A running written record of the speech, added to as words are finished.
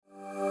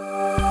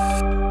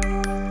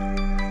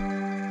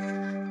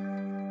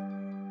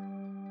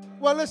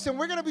Well, listen,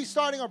 we're going to be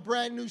starting a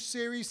brand new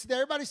series today.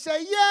 Everybody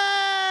say,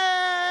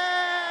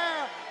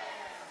 yeah!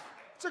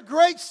 It's a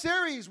great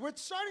series. We're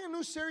starting a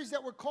new series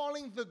that we're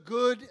calling The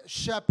Good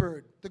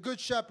Shepherd. The Good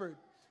Shepherd.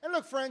 And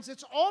look, friends,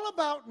 it's all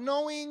about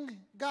knowing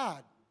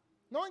God.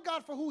 Knowing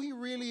God for who he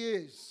really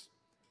is.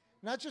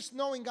 Not just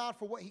knowing God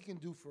for what he can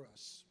do for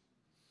us.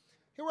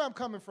 Here where I'm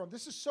coming from.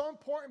 This is so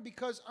important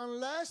because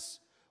unless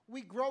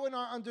we grow in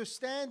our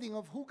understanding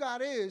of who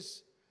God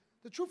is,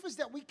 the truth is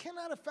that we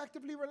cannot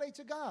effectively relate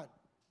to God.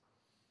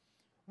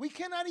 We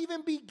cannot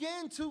even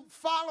begin to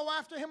follow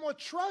after him or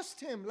trust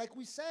him like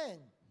we sang,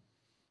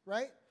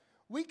 right?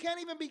 We can't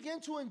even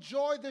begin to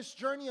enjoy this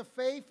journey of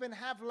faith and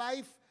have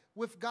life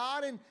with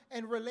God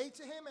and relate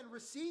to him and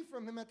receive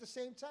from him at the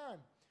same time.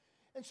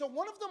 And so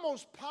one of the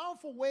most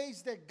powerful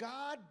ways that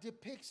God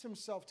depicts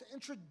himself, to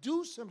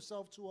introduce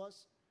himself to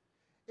us,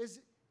 is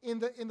in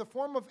the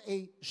form of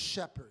a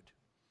shepherd.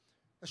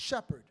 A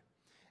shepherd.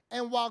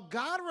 And while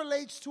God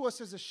relates to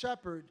us as a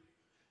shepherd,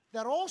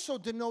 that also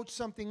denotes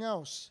something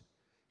else.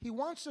 He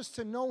wants us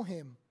to know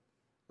him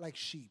like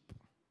sheep.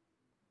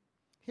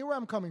 Here where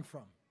I'm coming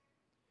from.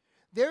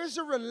 There is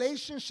a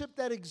relationship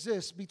that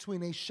exists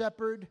between a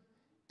shepherd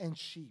and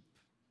sheep.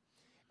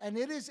 And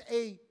it is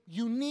a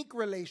unique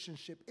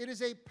relationship. It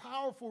is a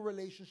powerful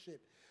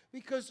relationship.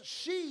 Because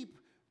sheep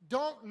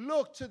don't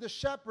look to the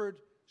shepherd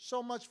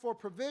so much for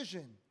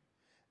provision.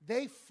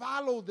 They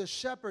follow the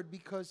shepherd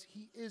because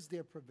he is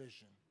their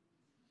provision.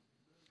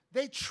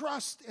 They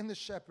trust in the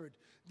shepherd.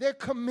 They're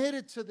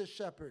committed to the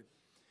shepherd.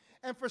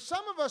 And for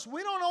some of us,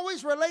 we don't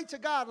always relate to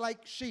God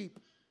like sheep.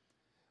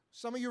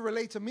 Some of you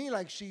relate to me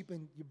like sheep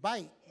and you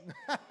bite.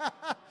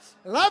 I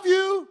love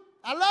you.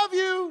 I love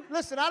you.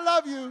 Listen, I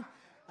love you.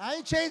 I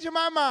ain't changing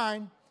my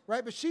mind,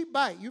 right? But sheep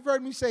bite. You've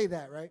heard me say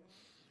that, right?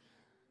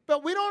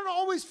 But we don't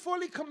always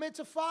fully commit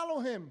to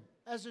follow him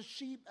as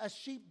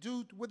sheep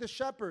do with a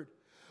shepherd.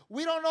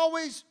 We don't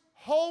always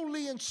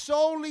wholly and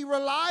solely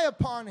rely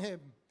upon him.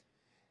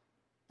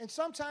 And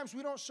sometimes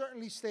we don't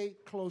certainly stay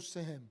close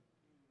to him.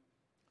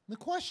 The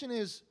question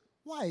is,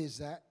 why is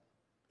that?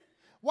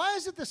 Why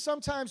is it that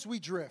sometimes we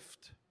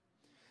drift?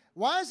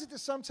 Why is it that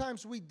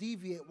sometimes we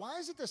deviate? Why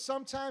is it that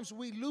sometimes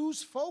we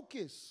lose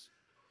focus?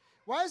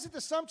 Why is it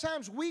that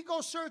sometimes we go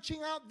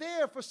searching out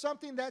there for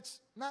something that's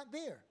not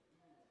there?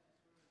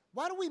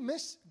 Why do we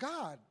miss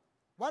God?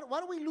 Why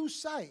do we lose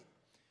sight?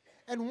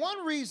 And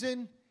one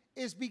reason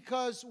is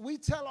because we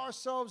tell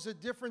ourselves a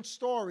different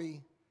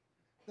story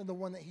than the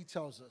one that he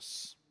tells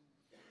us.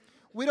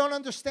 We don't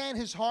understand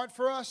his heart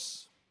for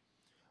us.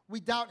 We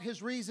doubt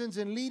his reasons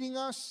in leading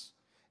us.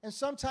 And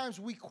sometimes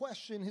we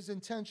question his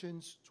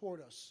intentions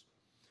toward us.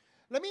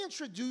 Let me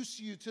introduce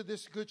you to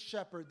this good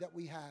shepherd that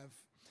we have.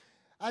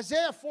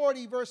 Isaiah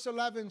 40 verse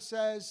 11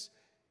 says,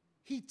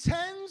 he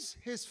tends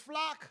his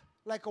flock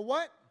like a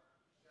what?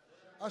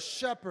 A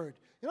shepherd.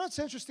 You know what's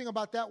interesting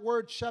about that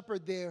word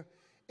shepherd there?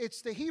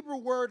 It's the Hebrew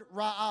word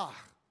ra'ah.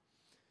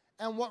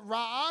 And what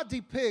ra'ah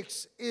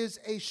depicts is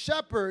a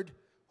shepherd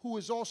who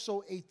is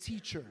also a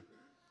teacher.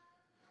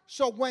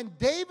 So when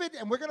David,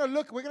 and we're going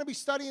to be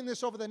studying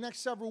this over the next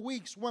several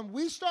weeks, when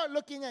we start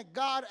looking at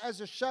God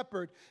as a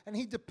shepherd, and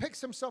he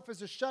depicts himself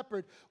as a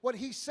shepherd, what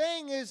he's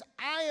saying is,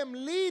 I am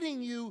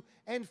leading you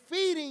and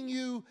feeding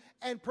you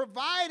and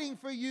providing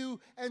for you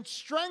and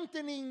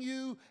strengthening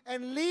you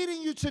and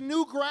leading you to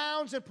new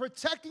grounds and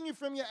protecting you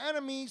from your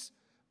enemies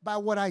by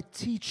what I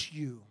teach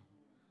you.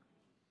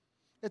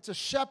 It's a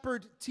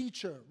shepherd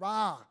teacher,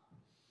 Ra.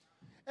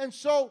 And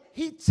so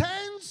he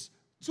tends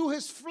to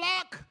his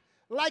flock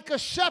like a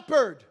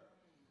shepherd.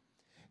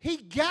 He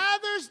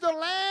gathers the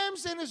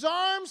lambs in his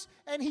arms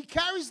and he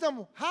carries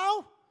them,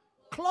 how?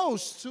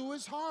 Close to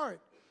his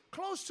heart.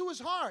 Close to his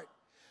heart.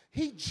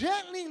 He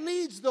gently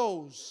leads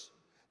those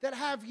that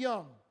have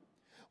young.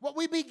 What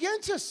we begin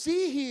to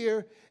see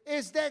here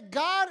is that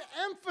God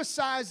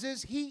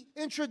emphasizes, he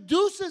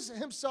introduces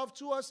himself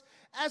to us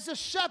as a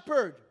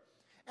shepherd.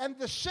 And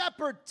the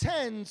shepherd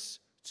tends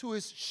to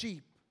his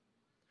sheep.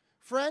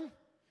 Friend,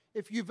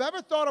 if you've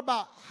ever thought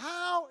about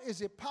how is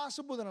it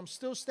possible that I'm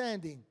still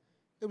standing,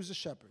 it was a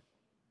shepherd.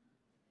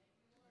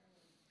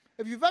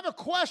 If you've ever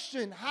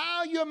questioned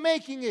how you're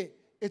making it,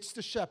 it's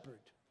the shepherd.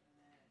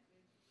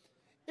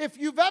 If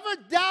you've ever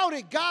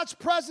doubted God's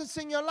presence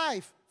in your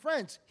life,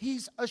 friends,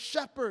 he's a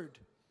shepherd.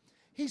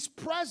 He's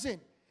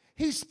present.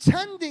 He's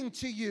tending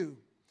to you.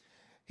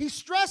 He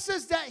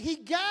stresses that he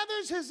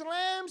gathers his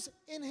lambs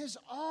in his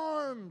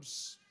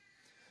arms.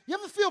 You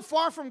ever feel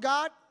far from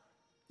God?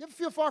 You ever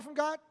feel far from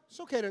God? It's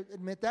okay to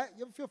admit that.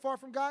 You ever feel far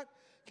from God?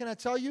 Can I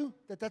tell you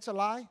that that's a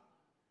lie?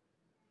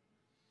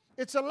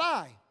 It's a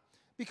lie.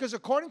 Because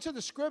according to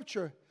the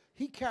scripture,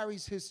 he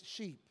carries his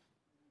sheep.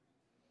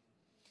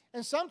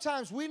 And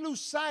sometimes we lose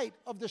sight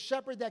of the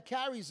shepherd that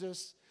carries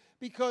us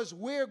because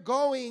we're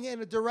going in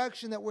a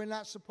direction that we're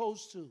not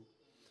supposed to,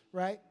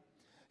 right?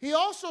 He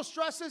also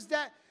stresses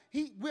that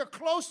we're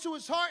close to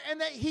his heart and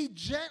that he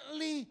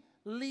gently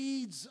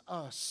leads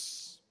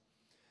us.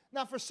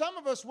 Now, for some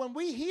of us, when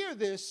we hear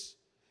this,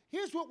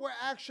 here's what we're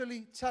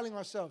actually telling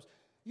ourselves.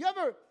 You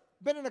ever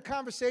been in a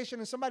conversation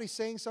and somebody's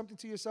saying something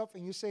to yourself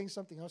and you're saying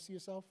something else to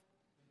yourself?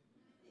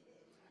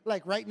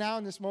 Like right now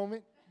in this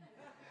moment?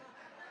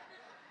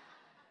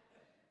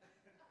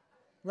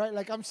 Right?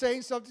 Like I'm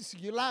saying something, so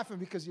you're laughing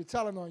because you're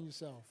telling on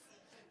yourself.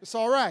 It's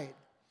all right.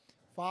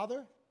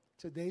 Father,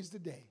 today's the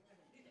day.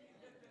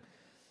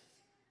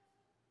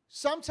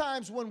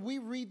 Sometimes when we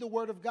read the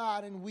Word of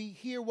God and we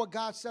hear what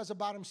God says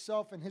about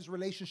himself and his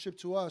relationship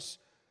to us,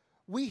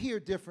 we hear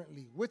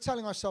differently. We're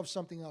telling ourselves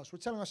something else. We're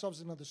telling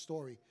ourselves another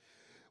story.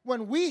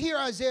 When we hear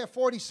Isaiah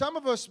 40, some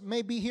of us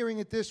may be hearing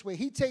it this way.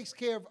 He takes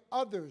care of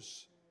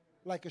others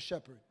like a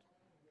shepherd.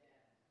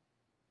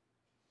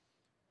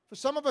 For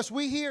some of us,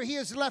 we hear, he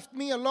has left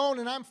me alone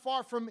and I'm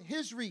far from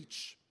his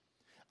reach.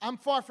 I'm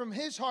far from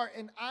his heart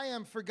and I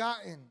am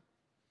forgotten.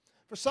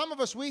 For some of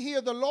us, we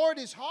hear, the Lord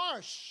is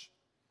harsh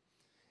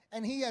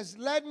and he has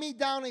led me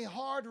down a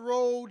hard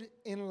road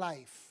in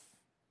life.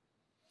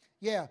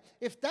 Yeah,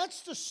 if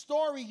that's the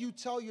story you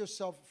tell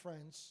yourself,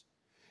 friends,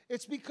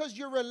 it's because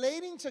you're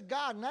relating to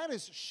God not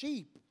as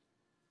sheep.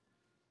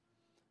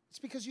 It's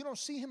because you don't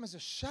see him as a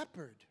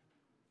shepherd.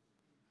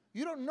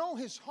 You don't know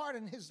his heart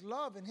and his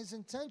love and his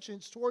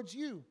intentions towards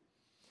you.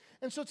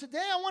 And so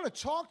today I want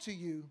to talk to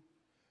you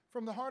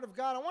from the heart of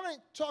God. I want to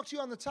talk to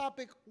you on the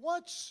topic,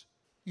 what's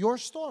your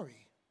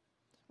story?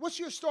 What's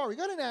your story?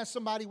 Go ahead and ask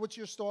somebody, what's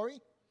your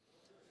story?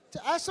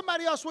 Ask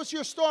somebody else, what's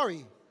your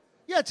story?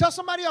 Yeah, tell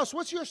somebody else,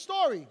 what's your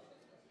story?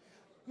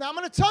 Now I'm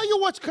going to tell you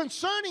what's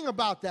concerning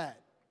about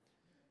that.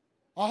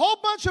 A whole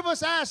bunch of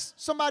us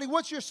asked somebody,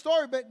 what's your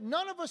story? But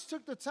none of us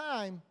took the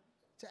time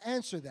to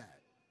answer that.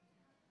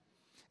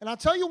 And I'll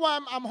tell you why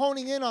I'm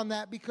honing in on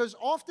that, because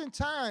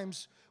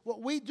oftentimes what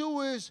we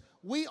do is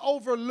we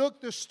overlook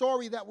the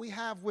story that we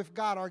have with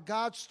God, our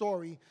God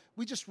story.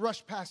 We just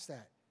rush past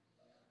that.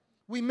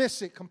 We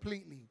miss it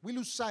completely. We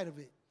lose sight of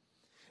it.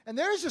 And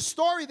there is a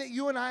story that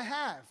you and I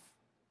have.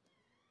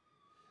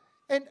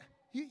 And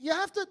you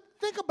have to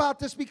think about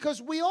this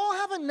because we all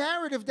have a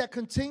narrative that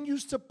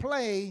continues to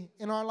play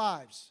in our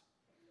lives,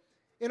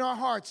 in our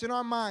hearts, in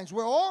our minds.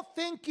 We're all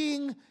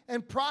thinking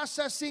and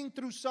processing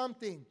through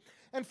something.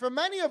 And for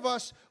many of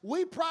us,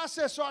 we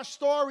process our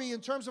story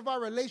in terms of our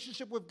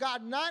relationship with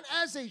God, not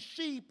as a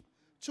sheep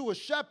to a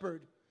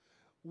shepherd.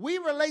 We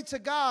relate to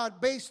God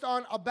based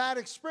on a bad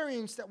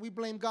experience that we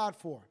blame God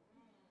for.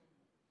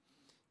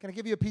 Can I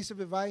give you a piece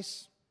of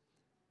advice?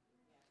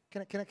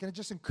 Can I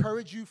just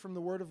encourage you from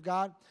the Word of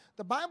God?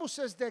 The Bible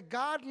says that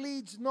God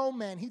leads no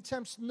man. He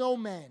tempts no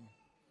man.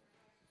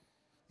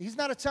 He's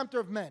not a tempter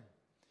of men.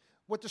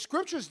 What the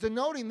Scripture is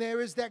denoting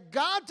there is that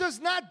God does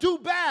not do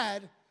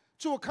bad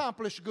to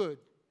accomplish good.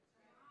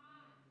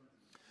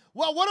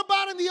 Well, what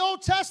about in the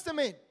Old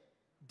Testament?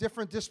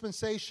 Different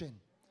dispensation.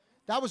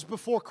 That was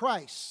before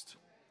Christ.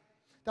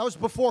 That was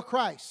before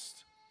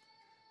Christ.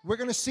 We're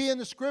going to see in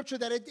the Scripture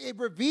that it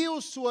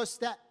reveals to us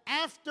that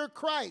after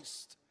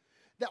Christ,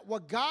 that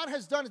what God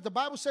has done is the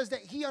Bible says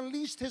that he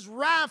unleashed his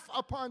wrath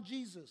upon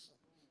Jesus.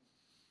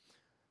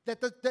 That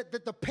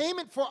the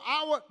payment for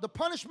the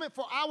punishment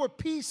for our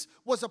peace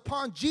was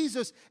upon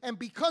Jesus. And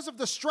because of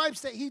the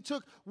stripes that he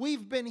took,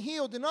 we've been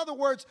healed. In other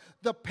words,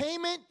 the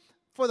payment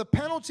for the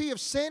penalty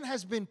of sin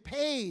has been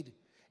paid.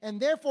 And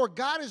therefore,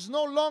 God is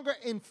no longer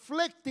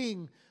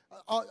inflicting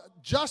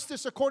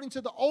justice according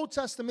to the Old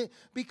Testament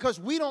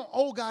because we don't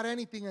owe God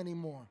anything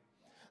anymore.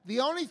 The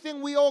only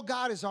thing we owe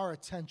God is our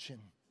attention.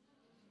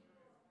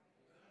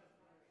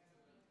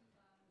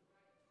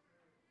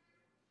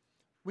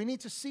 We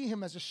need to see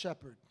him as a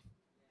shepherd.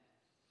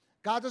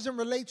 God doesn't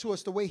relate to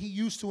us the way he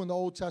used to in the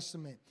Old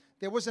Testament.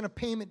 There wasn't a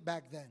payment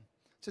back then.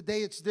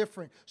 Today it's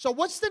different. So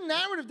what's the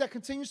narrative that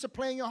continues to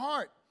play in your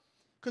heart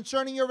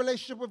concerning your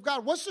relationship with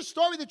God? What's the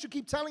story that you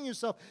keep telling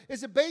yourself?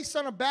 Is it based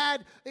on a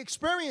bad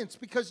experience?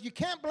 Because you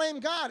can't blame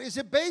God. Is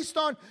it based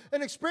on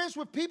an experience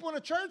with people in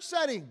a church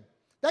setting?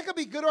 That could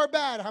be good or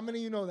bad. How many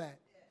of you know that?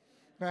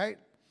 Right?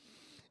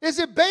 Is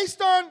it based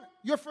on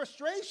your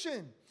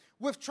frustration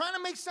with trying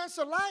to make sense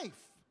of life?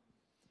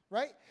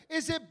 Right?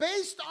 Is it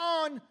based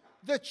on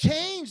the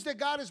change that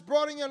God has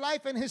brought in your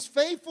life and his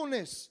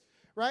faithfulness?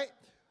 Right?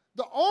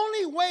 The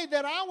only way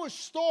that our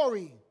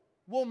story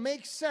will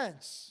make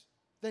sense,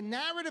 the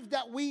narrative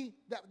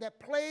that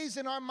plays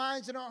in our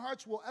minds and our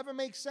hearts will ever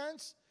make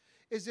sense,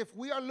 is if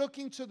we are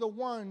looking to the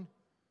one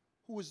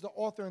who is the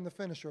author and the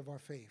finisher of our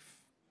faith.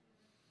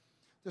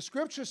 The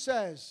Scripture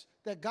says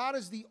that God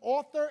is the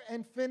author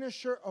and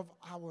finisher of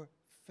our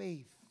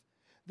faith.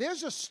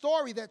 There's a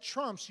story that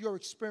trumps your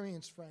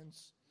experience,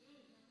 friends.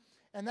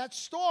 And that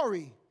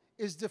story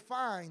is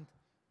defined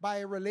by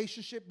a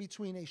relationship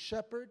between a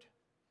shepherd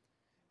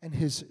and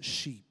his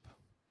sheep.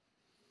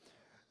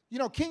 You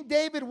know, King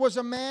David was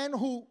a man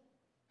who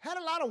had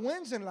a lot of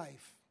wins in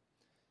life.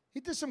 He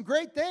did some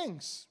great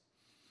things.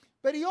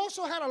 But he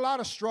also had a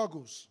lot of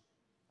struggles.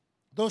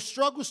 Those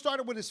struggles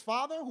started with his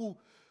father, who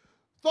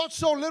thought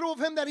so little of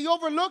him that he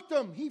overlooked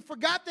him. He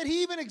forgot that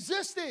he even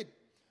existed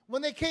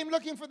when they came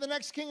looking for the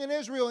next king in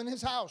Israel in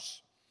his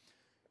house.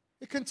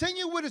 It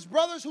continued with his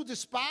brothers who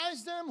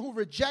despised him, who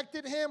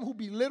rejected him, who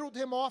belittled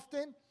him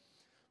often.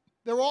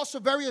 There were also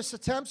various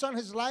attempts on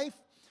his life.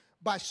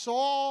 by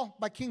Saul,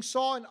 by King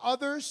Saul and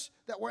others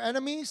that were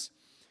enemies.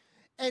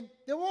 And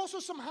there were also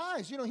some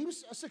highs. You know, he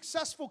was a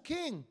successful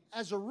king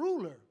as a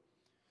ruler.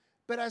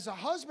 But as a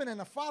husband and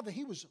a father,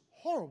 he was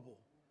horrible.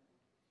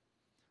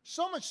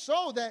 So much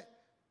so that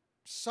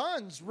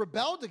sons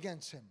rebelled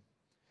against him.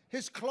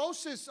 His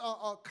closest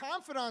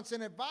confidants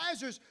and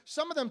advisors,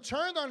 some of them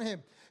turned on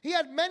him. He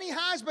had many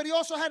highs, but he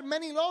also had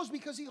many lows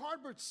because he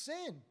harbored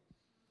sin.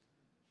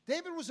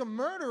 David was a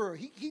murderer.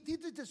 He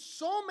did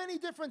so many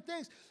different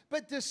things.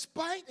 But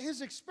despite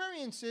his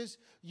experiences,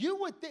 you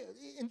would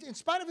in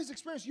spite of his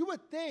experience, you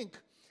would think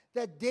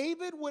that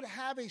David would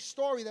have a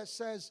story that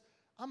says,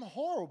 I'm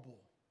horrible.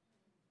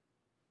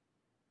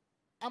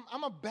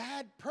 I'm a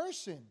bad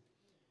person.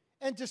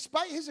 And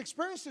despite his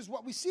experiences,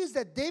 what we see is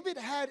that David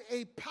had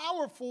a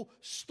powerful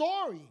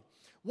story.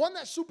 One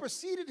that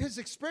superseded his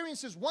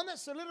experiences, one that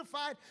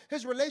solidified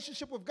his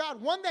relationship with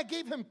God, one that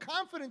gave him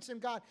confidence in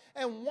God,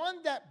 and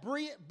one that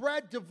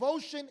bred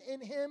devotion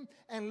in him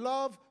and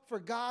love for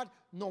God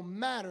no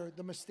matter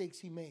the mistakes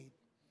he made.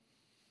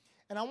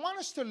 And I want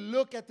us to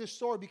look at this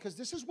story because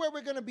this is where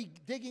we're going to be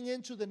digging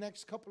into the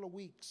next couple of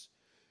weeks.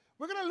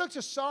 We're going to look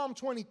to Psalm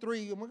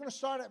 23, and we're going to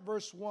start at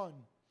verse 1.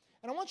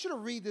 And I want you to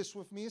read this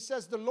with me. It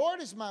says, the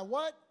Lord is my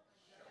what?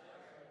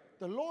 Shepherd.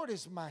 The Lord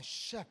is my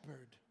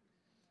shepherd.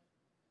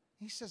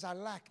 He says, I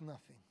lack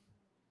nothing.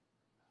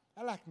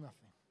 I lack nothing.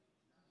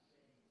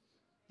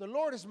 The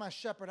Lord is my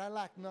shepherd. I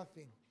lack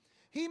nothing.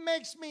 He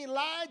makes me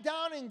lie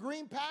down in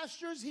green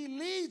pastures. He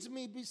leads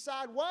me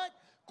beside what?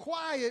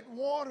 Quiet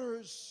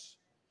waters.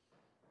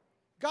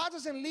 God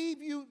doesn't lead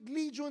you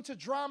into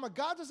drama.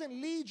 God doesn't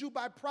lead you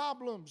by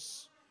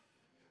problems.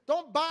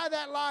 Don't buy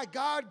that lie.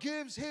 God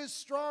gives his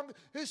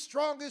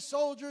strongest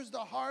soldiers the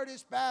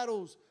hardest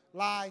battles.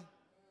 Lie.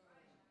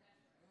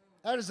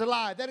 That is a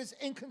lie. That is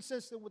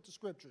inconsistent with the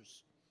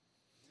scriptures.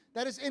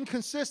 That is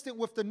inconsistent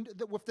with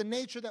the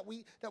nature that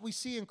we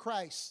see in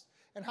Christ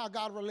and how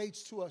God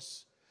relates to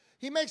us.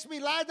 He makes me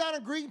lie down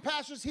in green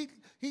pastures.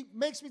 He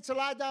makes me to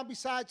lie down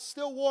beside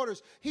still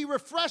waters. He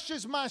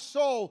refreshes my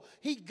soul.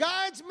 He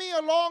guides me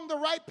along the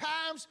right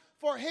paths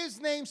for his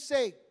name's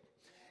sake.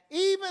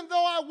 Even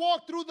though I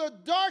walk through the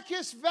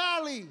darkest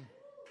valley,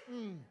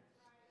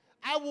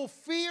 I will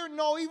fear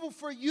no evil,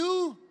 for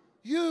you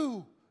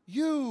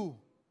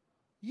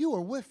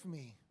are with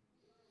me.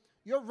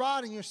 Your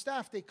rod and your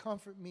staff, they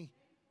comfort me.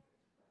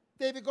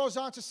 David goes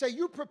on to say,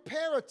 you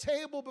prepare a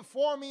table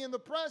before me in the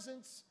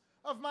presence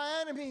of my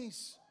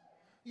enemies.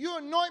 You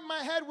anoint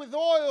my head with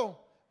oil.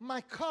 My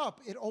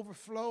cup, it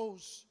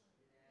overflows.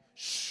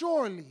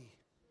 Surely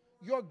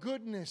your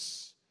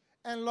goodness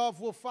and love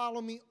will follow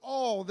me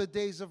all the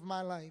days of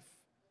my life,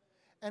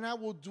 and I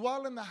will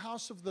dwell in the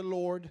house of the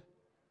Lord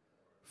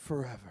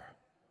forever.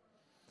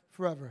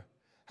 Forever.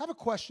 I have a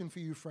question for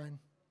you, friend.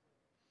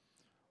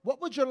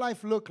 What would your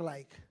life look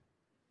like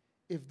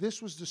if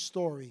this was the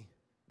story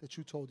that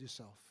you told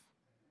yourself?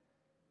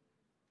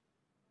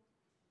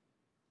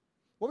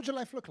 What would your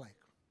life look like?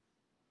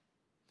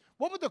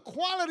 What would the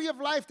quality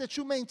of life that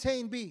you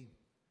maintain be?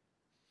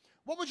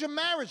 What would your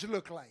marriage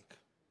look like?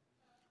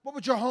 What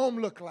would your home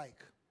look like?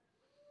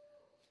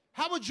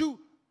 How would you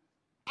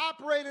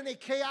operate in a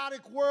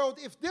chaotic world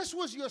if this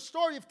was your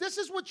story, if this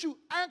is what you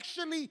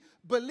actually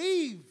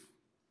believe?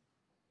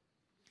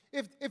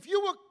 If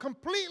you were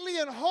completely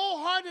and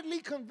wholeheartedly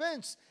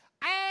convinced,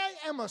 I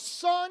am a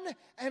son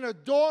and a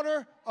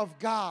daughter of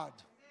God.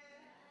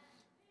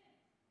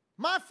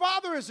 My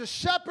father is a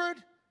shepherd,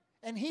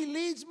 and he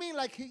leads me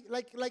like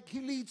he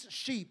leads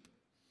sheep.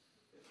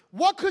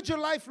 What could your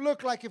life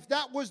look like if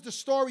that was the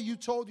story you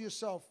told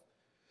yourself?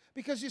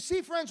 Because you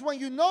see, friends, when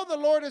you know the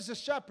Lord is a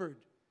shepherd,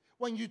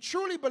 when you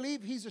truly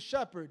believe he's a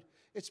shepherd,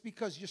 it's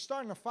because you're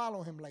starting to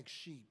follow him like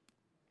sheep.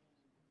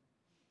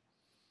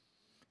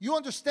 You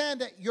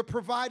understand that you're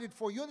provided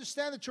for. You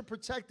understand that you're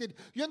protected.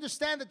 You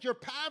understand that your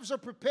paths are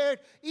prepared.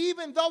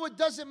 Even though it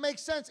doesn't make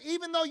sense,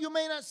 even though you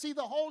may not see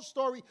the whole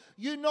story,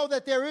 you know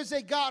that there is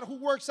a God who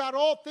works out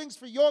all things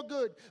for your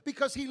good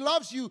because he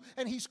loves you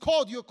and he's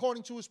called you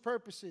according to his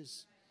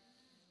purposes.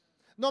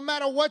 No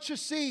matter what you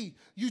see,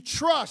 you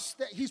trust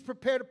that he's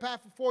prepared a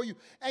path before you.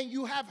 And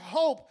you have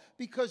hope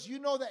because you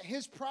know that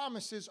his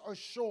promises are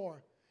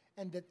sure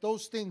and that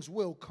those things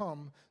will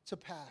come to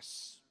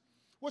pass.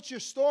 What's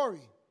your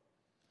story?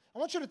 I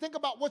want you to think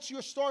about what's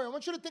your story. I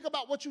want you to think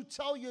about what you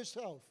tell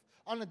yourself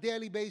on a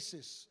daily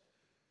basis.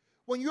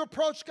 When you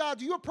approach God,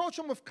 do you approach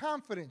him with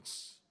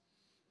confidence?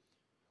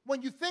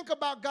 When you think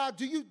about God,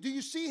 do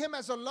you see him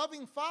as a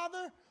loving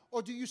father?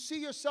 Or do you see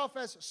yourself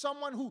as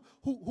someone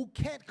who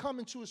can't come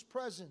into his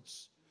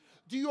presence?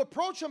 Do you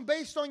approach him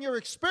based on your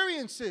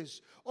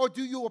experiences? Or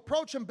do you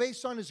approach him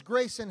based on his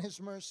grace and his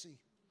mercy?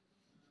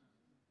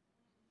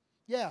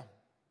 Yeah.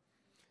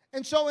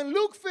 And so in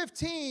Luke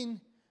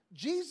 15,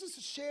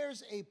 Jesus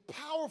shares a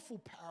powerful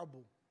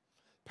parable.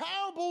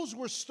 Parables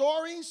were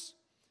stories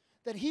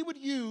that he would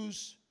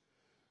use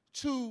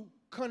to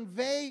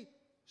convey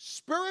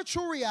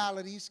spiritual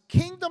realities,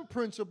 kingdom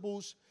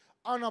principles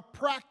on a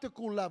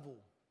practical level.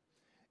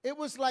 It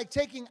was like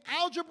taking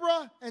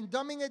algebra and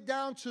dumbing it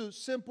down to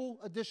simple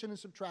addition and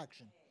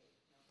subtraction,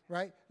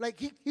 right? Like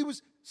he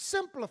was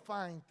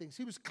simplifying things.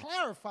 He was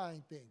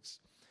clarifying things.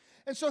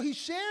 And so he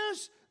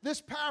shares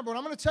this parable. And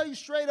I'm going to tell you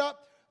straight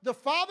up, the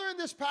father in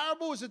this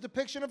parable is a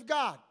depiction of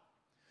God.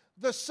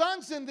 The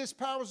sons in this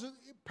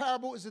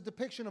parable is a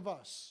depiction of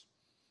us.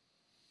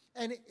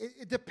 And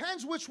it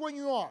depends which one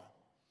you are.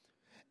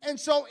 And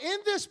so in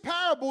this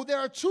parable, there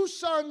are two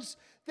sons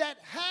that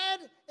had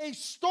a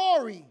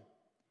story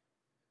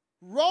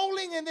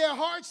rolling in their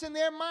hearts and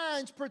their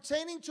minds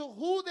pertaining to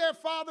who their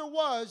father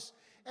was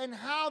and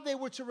how they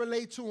were to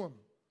relate to him.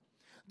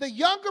 The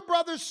younger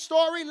brother's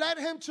story led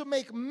him to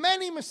make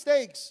many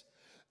mistakes.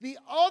 The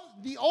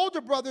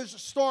older brother's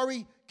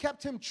story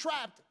kept him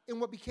trapped in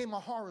what became a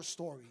horror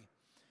story.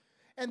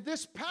 And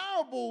this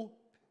parable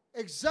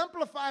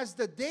exemplifies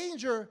the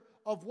danger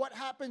of what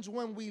happens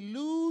when we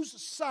lose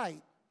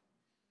sight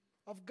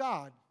of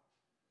God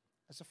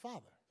as a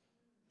father.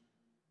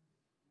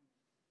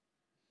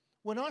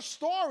 When our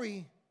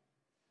story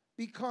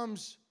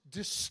becomes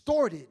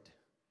distorted,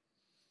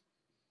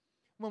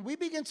 when we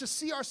begin to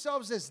see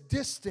ourselves as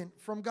distant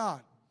from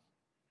God.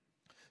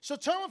 So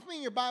turn with me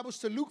in your Bibles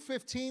to Luke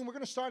 15. We're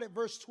going to start at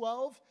verse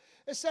 12.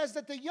 It says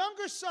that the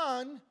younger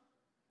son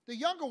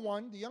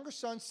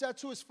said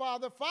to his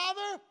father,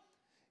 "Father,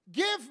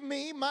 give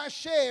me my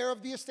share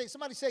of the estate."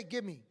 Somebody say,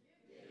 "Give me."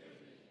 Give me.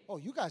 Oh,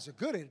 you guys are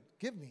good at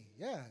give me.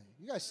 Yeah,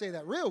 you guys say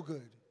that real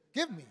good.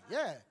 Give me,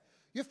 yeah.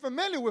 You're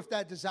familiar with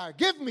that desire.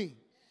 Give me,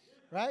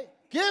 right?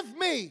 Give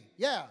me,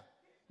 yeah.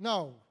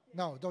 No,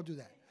 don't do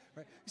that.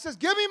 Right? He says,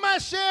 "Give me my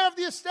share of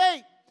the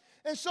estate."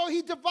 And so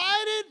he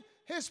divided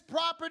his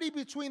property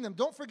between them.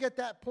 Don't forget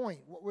that point.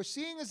 What we're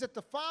seeing is that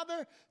the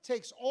father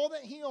takes all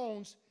that he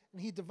owns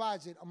and he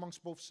divides it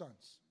amongst both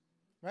sons,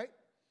 right?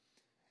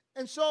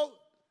 And so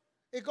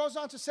it goes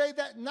on to say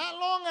that not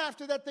long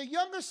after that, the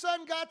younger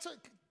son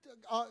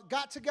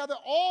got together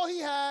all he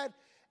had,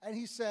 and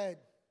he said,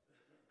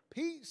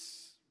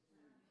 "Peace.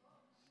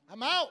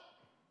 I'm out.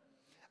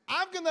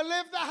 I'm gonna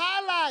live the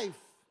high life.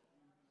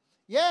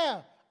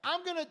 Yeah,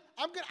 I'm gonna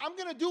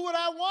do what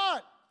I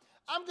want.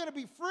 I'm gonna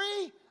be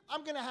free.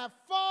 I'm gonna have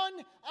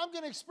fun. I'm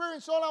gonna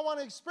experience all I want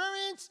to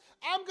experience.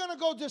 I'm gonna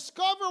go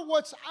discover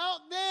what's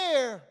out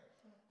there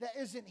that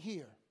isn't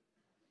here."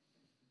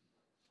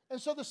 And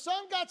so the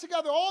son got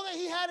together all that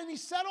he had, and he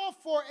set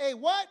off for a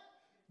what?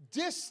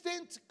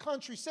 Distant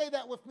country. Say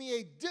that with me,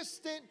 a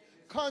distant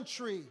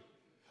country.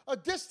 A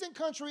distant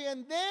country,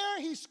 and there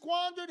he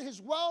squandered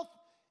his wealth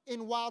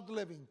in wild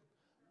living.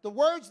 The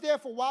words there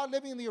for wild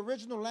living in the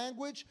original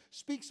language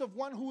speaks of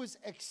one who is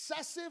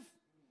excessive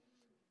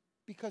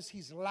because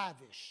he's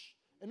lavish.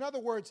 In other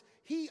words,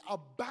 he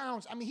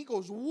abounds. I mean, he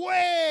goes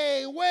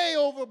way, way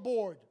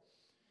overboard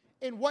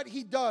in what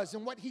he does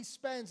and what he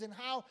spends and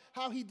how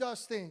he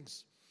does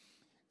things.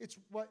 It's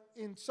what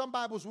in some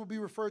Bibles will be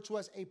referred to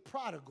as a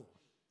prodigal,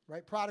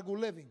 right? Prodigal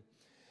living.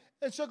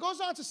 And so it goes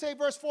on to say,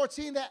 verse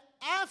 14, that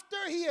after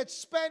he had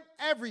spent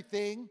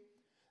everything,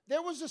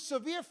 there was a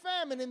severe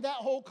famine in that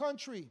whole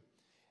country.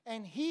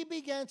 And he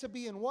began to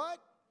be in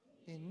what?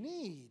 In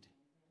need.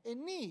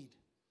 In need.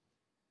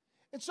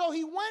 And so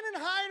he went and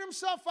hired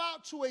himself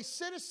out to a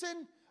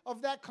citizen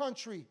of that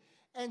country,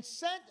 and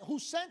who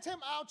sent him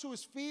out to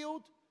his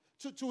field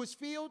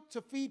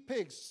to feed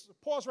pigs.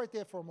 Pause right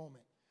there for a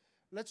moment.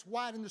 Let's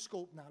widen the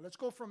scope now. Let's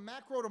go from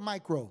macro to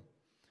micro.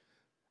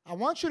 I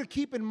want you to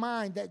keep in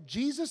mind that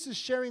Jesus is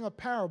sharing a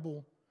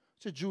parable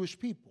to Jewish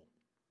people.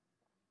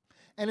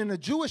 And in a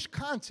Jewish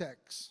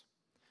context,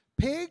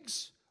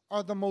 pigs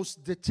are the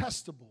most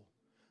detestable,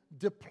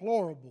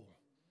 deplorable.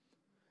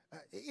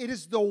 It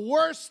is the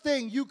worst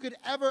thing you could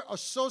ever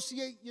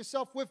associate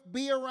yourself with,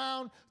 be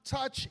around,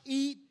 touch,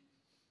 eat,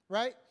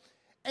 right?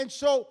 And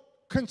so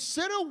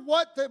consider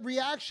what the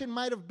reaction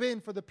might have been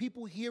for the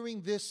people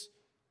hearing this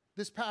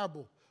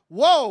parable.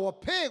 Whoa, a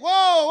pig.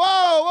 Whoa,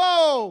 whoa,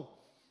 whoa.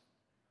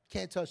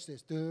 Can't touch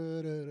this.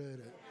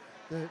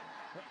 That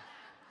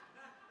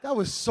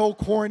was so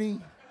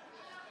corny.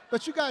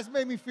 But you guys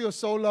made me feel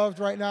so loved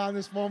right now in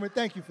this moment.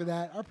 Thank you for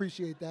that. I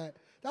appreciate that.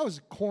 That was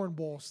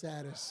cornball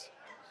status.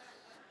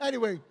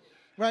 Anyway,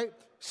 right?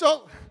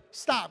 So,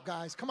 stop,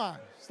 guys. Come on.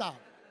 Stop.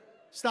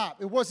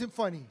 Stop. It wasn't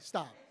funny.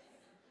 Stop.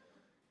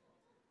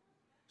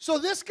 So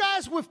this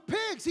guy's with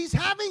pigs. He's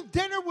having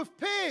dinner with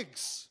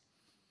pigs.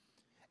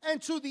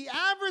 And to the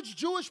average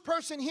Jewish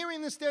person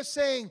hearing this, they're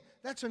saying,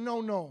 that's a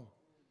no-no.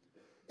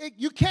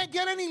 You can't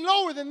get any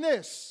lower than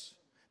this.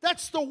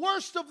 That's the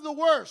worst of the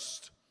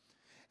worst.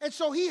 And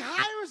so he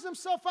hires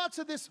himself out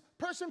to this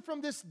person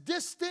from this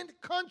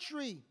distant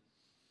country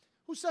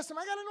who says to him,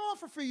 I got an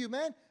offer for you,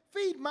 man.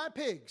 Feed my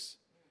pigs.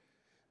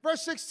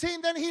 Verse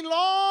 16, then he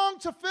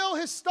longed to fill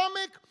his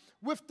stomach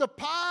with the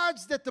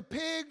pods that the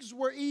pigs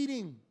were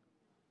eating.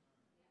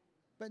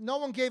 But no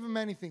one gave him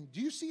anything.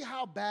 Do you see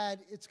how bad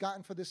it's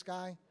gotten for this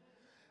guy?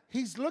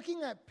 He's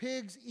looking at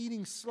pigs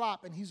eating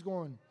slop, and he's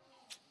going,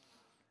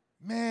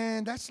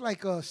 man, that's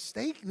like a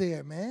steak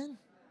there, man.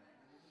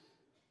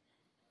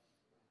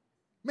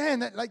 Man,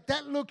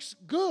 that looks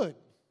good.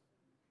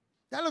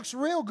 That looks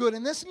real good.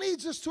 And this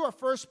leads us to our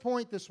first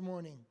point this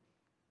morning.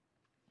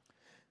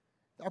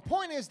 Our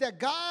point is that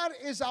God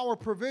is our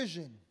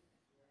provision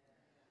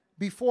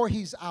before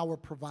He's our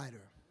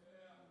provider.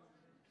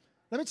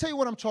 Let me tell you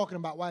what I'm talking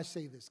about, why I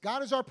say this.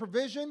 God is our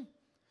provision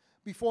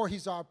before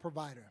He's our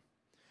provider.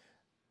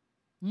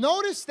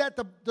 Notice that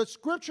the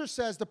scripture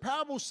says, the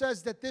parable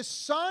says that this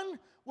son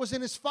was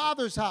in his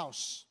father's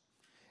house.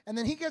 And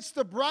then he gets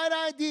the bright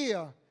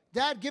idea,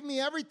 Dad, give me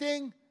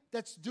everything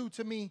that's due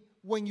to me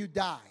when you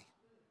die.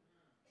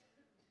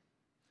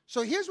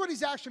 So here's what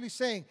he's actually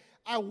saying.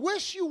 I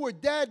wish you were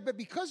dead, but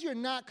because you're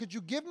not, could you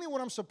give me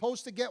what I'm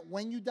supposed to get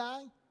when you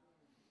die?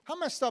 How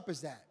messed up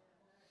is that?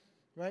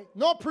 Right?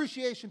 No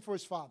appreciation for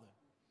his father.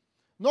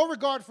 No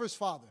regard for his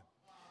father.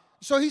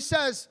 So he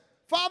says,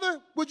 Father,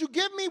 would you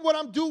give me what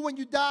I'm due when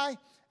you die?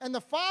 And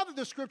the father,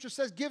 the scripture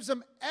says, gives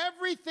him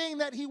everything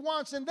that he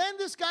wants. And then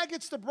this guy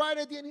gets the bright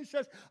idea and he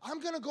says, I'm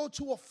going to go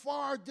to a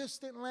far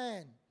distant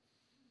land.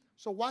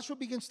 So watch what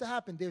begins to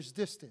happen. There's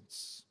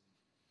distance.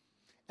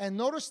 And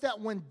notice that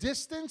when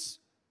distance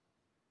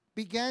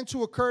began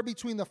to occur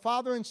between the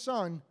father and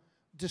son,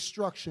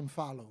 destruction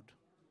followed.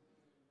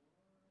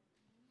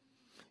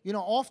 You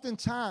know,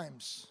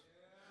 oftentimes,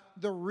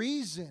 the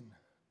reason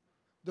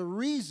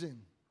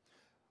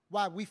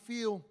why we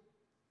feel,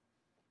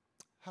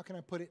 how can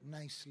I put it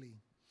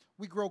nicely?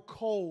 We grow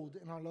cold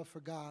in our love for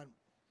God.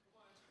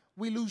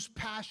 We lose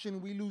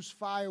passion, we lose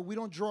fire, we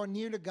don't draw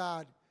near to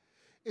God,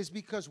 is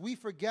because we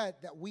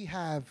forget that we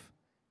have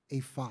a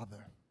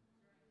Father.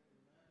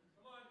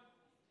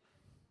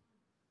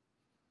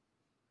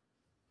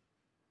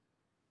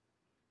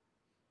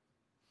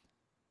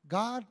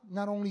 God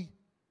not only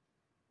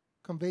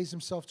conveys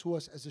himself to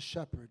us as a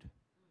shepherd,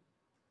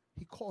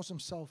 he calls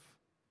himself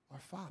our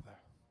Father.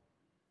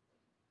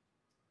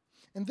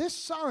 And this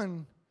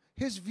son,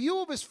 his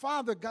view of his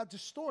father got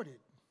distorted.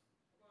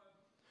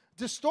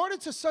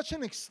 Distorted to such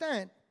an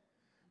extent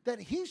that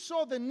he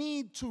saw the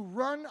need to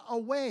run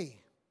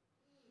away.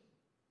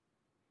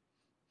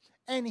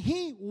 And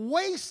he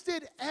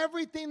wasted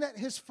everything that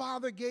his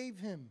father gave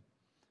him.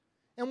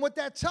 And what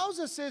that tells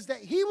us is that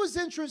he was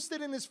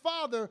interested in his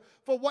father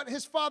for what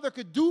his father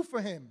could do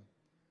for him,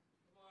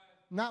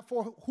 not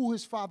for who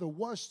his father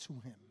was to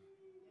him.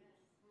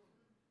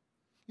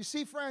 You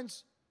see,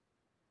 friends,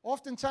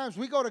 oftentimes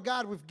we go to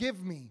God with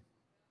give me,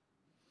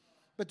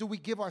 but do we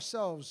give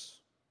ourselves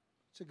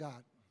to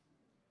God?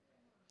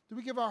 Do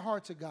we give our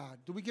heart to God?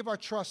 Do we give our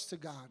trust to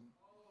God?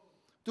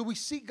 Do we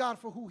seek God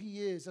for who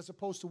he is as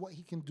opposed to what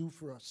he can do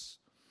for us?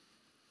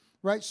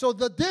 Right? So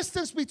the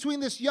distance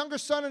between this younger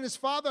son and his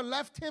father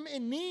left him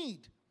in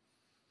need.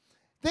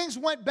 Things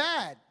went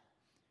bad.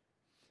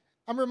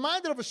 I'm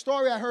reminded of a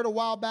story I heard a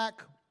while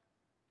back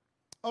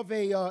of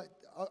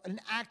an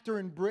actor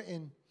in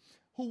Britain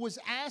who was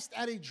asked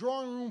at a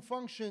drawing room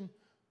function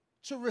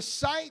to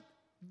recite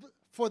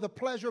for the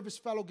pleasure of his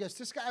fellow guests.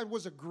 This guy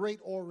was a great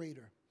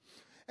orator.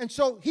 And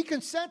so he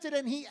consented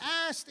and he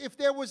asked if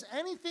there was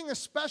anything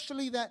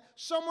especially that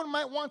someone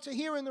might want to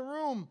hear in the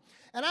room.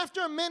 And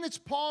after a minute's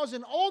pause,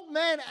 an old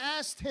man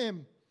asked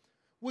him,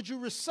 would you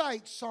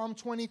recite Psalm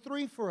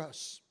 23 for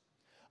us?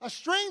 A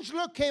strange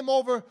look came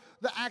over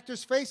the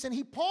actor's face and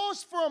he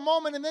paused for a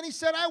moment and then he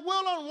said, I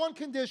will on one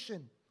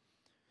condition.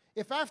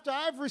 If after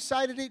I've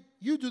recited it,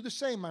 you do the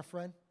same, my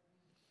friend.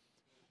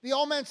 The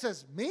old man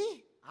says,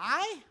 me?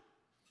 I?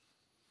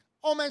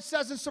 Old man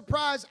says in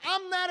surprise,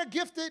 I'm not a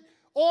gifted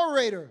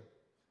orator.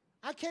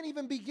 I can't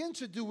even begin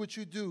to do what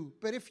you do,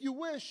 but if you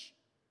wish,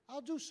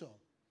 I'll do so.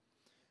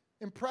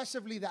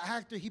 Impressively, the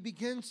actor, he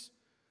begins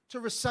to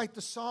recite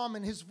the psalm,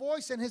 and his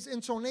voice and his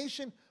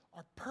intonation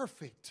are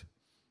perfect.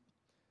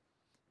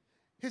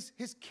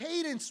 His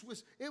cadence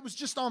was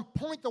just on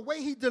point, the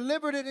way he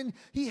delivered it, and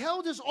he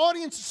held his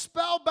audience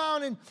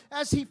spellbound, and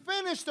as he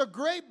finished, a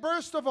great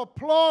burst of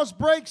applause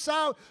breaks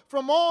out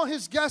from all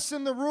his guests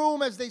in the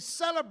room as they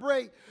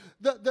celebrate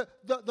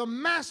the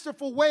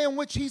masterful way in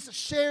which he's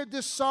shared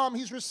this psalm,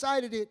 he's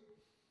recited it.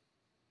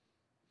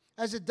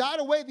 As it died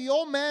away, the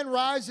old man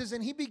rises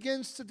and he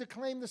begins to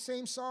declaim the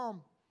same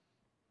psalm.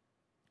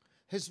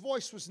 His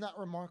voice was not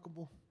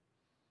remarkable.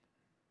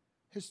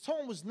 His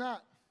tone was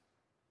not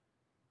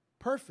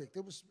perfect.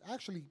 It was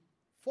actually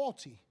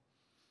faulty.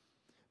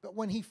 But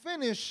when he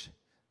finished,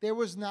 there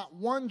was not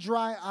one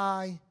dry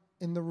eye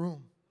in the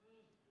room.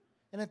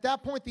 And at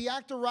that point, the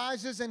actor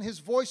rises and his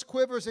voice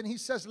quivers and he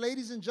says,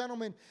 ladies and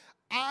gentlemen,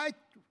 I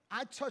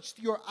touched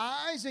your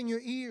eyes and your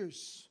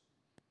ears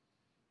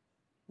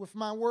with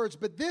my words,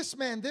 but this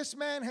man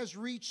has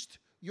reached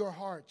your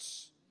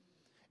hearts.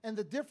 And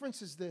the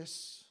difference is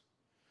this: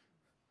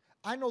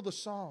 I know the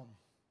psalm,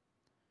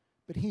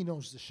 but he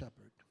knows the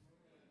shepherd.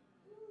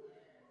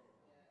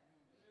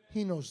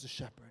 He knows the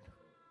shepherd.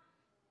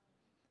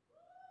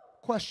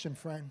 Question,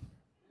 friend.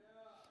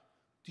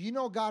 Do you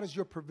know God as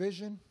your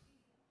provision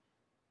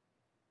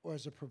or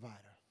as a provider?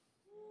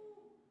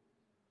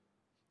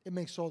 It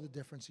makes all the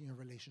difference in your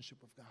relationship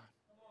with God.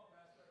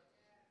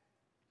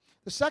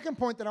 The second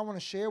point that I want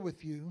to share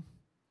with you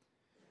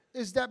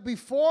is that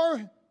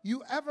before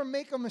you ever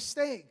make a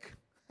mistake,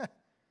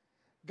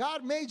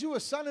 God made you a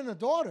son and a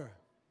daughter.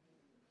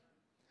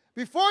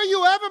 Before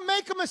you ever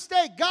make a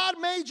mistake, God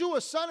made you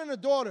a son and a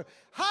daughter.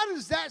 How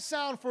does that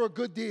sound for a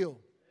good deal?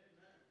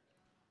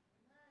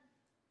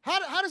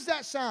 How does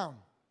that sound?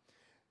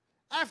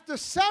 After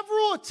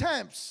several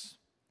attempts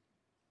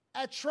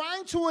at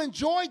trying to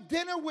enjoy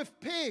dinner with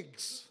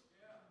pigs,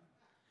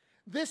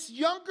 this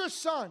younger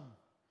son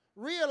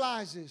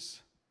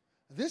realizes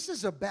this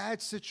is a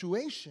bad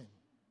situation.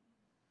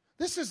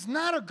 This is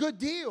not a good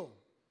deal.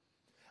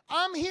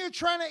 I'm here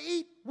trying to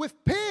eat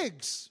with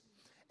pigs.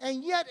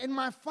 And yet in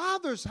my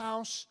father's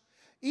house,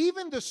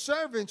 even the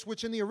servants,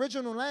 which in the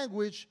original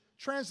language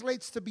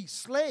translates to be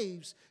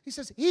slaves, he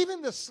says,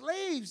 even the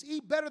slaves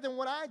eat better than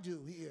what I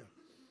do here.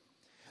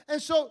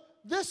 And so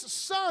this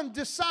son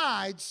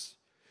decides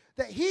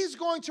that he's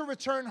going to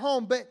return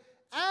home. But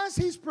as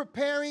he's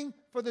preparing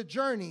for the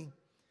journey,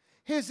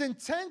 his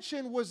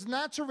intention was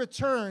not to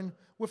return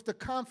with the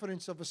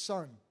confidence of a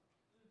son.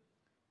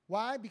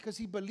 Why? Because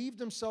he believed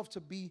himself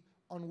to be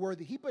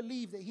unworthy. He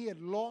believed that he had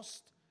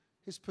lost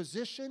his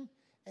position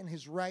and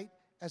his right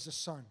as a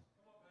son.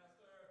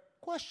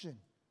 Question: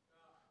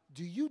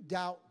 do you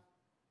doubt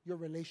your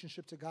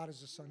relationship to God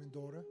as a son and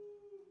daughter?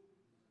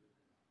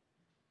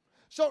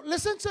 So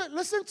listen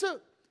to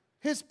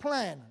his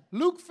plan.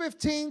 Luke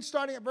 15,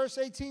 starting at verse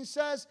 18,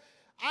 says,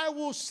 I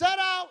will set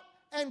out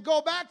and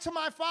go back to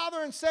my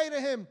father and say to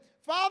him,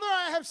 Father,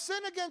 I have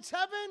sinned against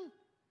heaven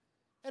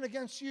and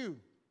against you.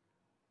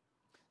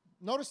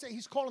 Notice that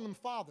he's calling him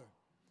father.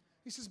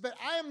 He says, but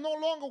I am no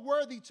longer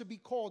worthy to be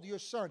called your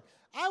son.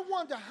 I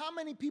wonder how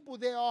many people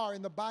there are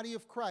in the body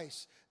of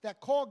Christ that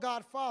call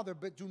God Father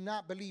but do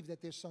not believe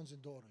that they're sons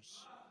and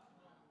daughters.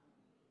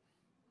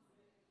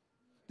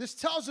 This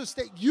tells us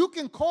that you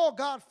can call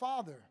God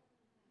Father.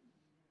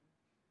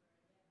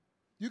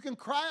 You can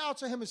cry out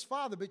to him as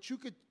Father, but you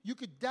could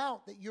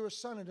doubt that you're a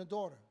son and a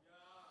daughter.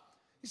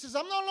 He says,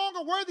 I'm no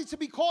longer worthy to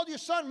be called your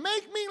son.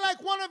 Make me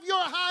like one of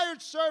your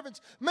hired servants.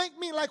 Make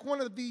me like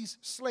one of these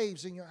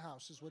slaves in your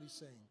house, is what he's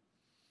saying.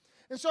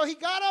 And so he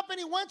got up and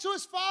he went to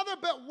his father,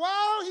 but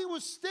while he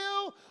was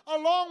still a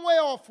long way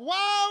off,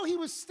 while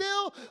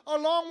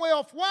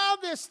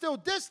there's still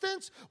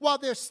distance, while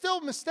there's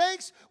still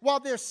mistakes, while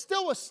there's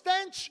still a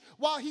stench,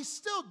 while he's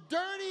still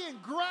dirty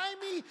and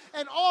grimy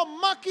and all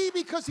mucky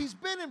because he's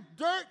been in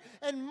dirt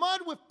and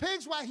mud with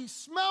pigs, while he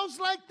smells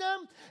like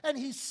them, and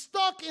he's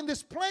stuck in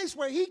this place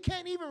where he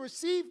can't even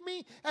receive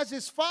me as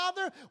his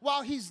father,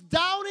 while he's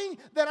doubting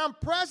that I'm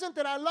present,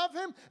 that I love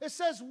him, it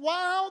says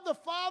while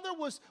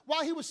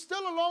he was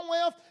still a long way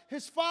off,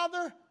 his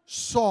father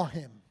saw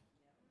him.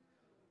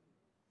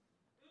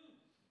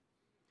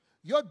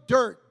 Your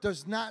dirt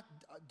does not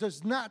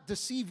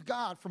deceive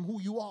God from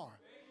who you are.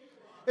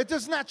 It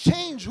does not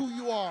change who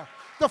you are.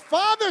 The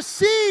father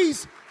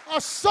sees a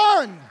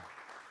son.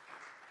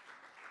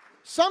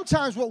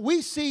 Sometimes what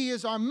we see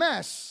is our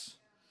mess,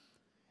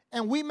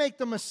 and we make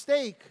the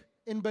mistake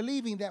in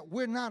believing that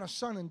we're not a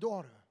son and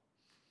daughter.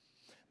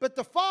 But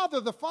the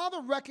father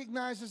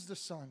recognizes the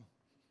son.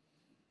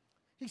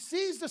 He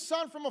sees the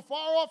son from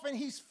afar off, and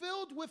he's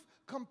filled with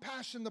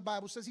compassion, the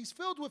Bible says. He's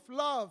filled with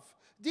love,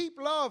 deep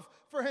love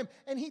for him.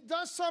 And he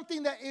does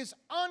something that is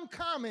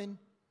uncommon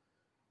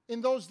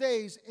in those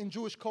days in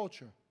Jewish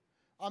culture.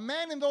 A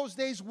man in those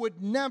days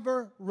would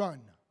never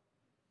run.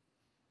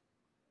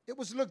 It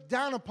was looked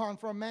down upon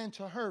for a man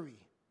to hurry.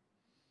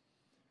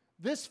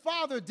 This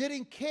father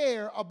didn't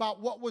care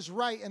about what was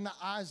right in the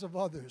eyes of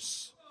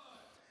others.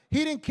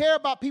 He didn't care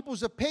about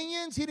people's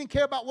opinions. He didn't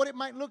care about what it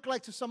might look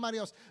like to somebody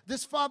else.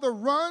 This father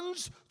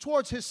runs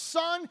towards his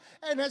son,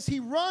 and as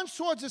he runs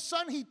towards his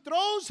son, he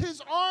throws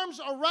his arms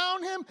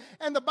around him,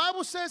 and the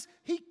Bible says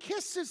he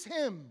kisses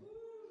him.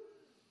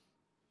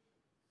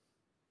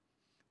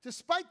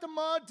 Despite the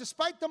mud,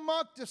 despite the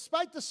muck,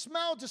 despite the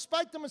smell,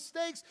 despite the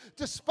mistakes,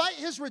 despite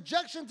his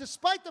rejection,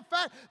 despite the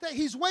fact that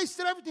he's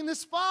wasted everything,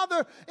 this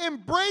father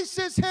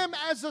embraces him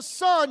as a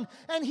son,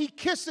 and he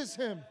kisses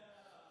him.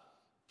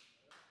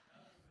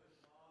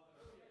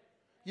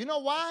 You know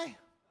why?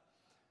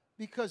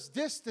 Because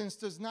distance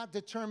does not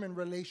determine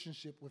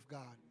relationship with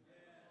God.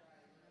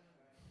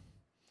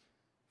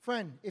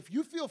 Friend, if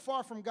you feel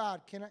far from God,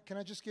 can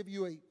I just give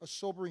you a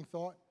sobering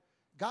thought?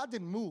 God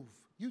didn't move.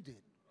 You did.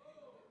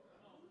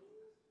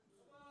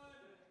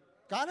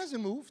 God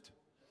hasn't moved.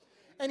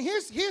 And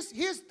here's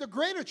the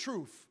greater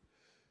truth.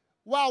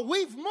 While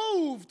we've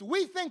moved,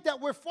 we think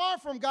that we're far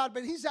from God,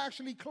 but he's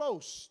actually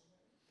close.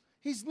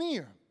 He's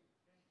near.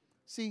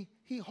 See,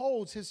 he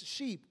holds his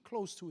sheep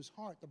close to his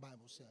heart, the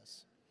Bible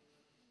says.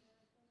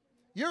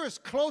 You're as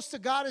close to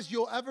God as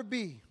you'll ever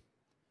be.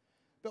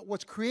 But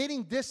what's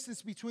creating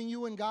distance between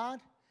you and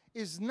God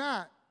is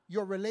not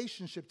your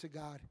relationship to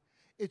God.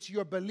 It's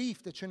your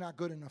belief that you're not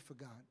good enough for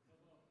God.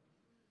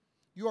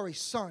 You are a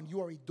son,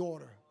 you are a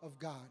daughter of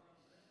God.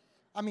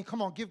 I mean,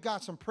 come on, give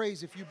God some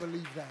praise if you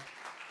believe that.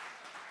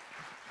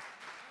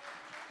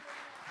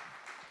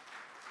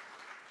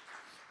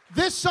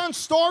 This son's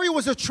story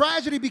was a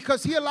tragedy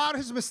because he allowed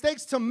his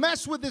mistakes to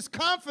mess with his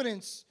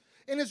confidence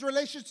in his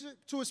relationship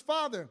to his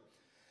father.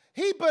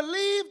 He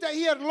believed that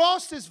he had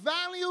lost his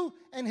value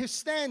and his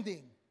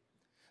standing.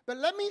 But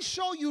let me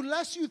show you,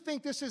 lest you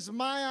think this is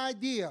my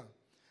idea,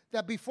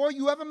 that before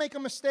you ever make a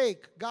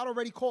mistake, God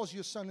already calls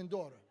you a son and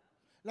daughter.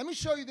 Let me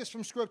show you this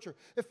from Scripture.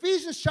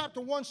 Ephesians chapter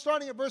 1,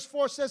 starting at verse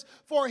 4 says,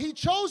 for he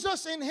chose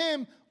us in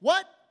him,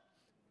 what?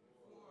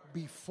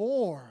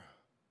 Before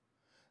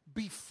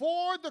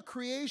the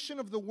creation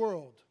of the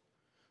world.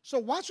 So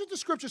watch what the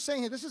Scripture's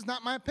saying here. This is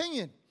not my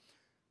opinion.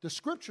 The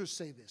Scriptures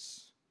say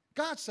this.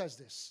 God says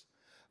this.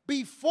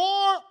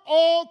 Before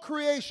all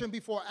creation,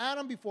 before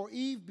Adam, before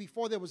Eve,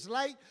 before there was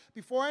light,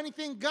 before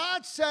anything,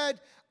 God said,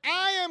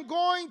 I am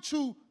going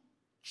to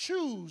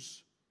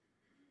choose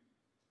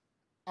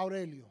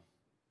Aurelio.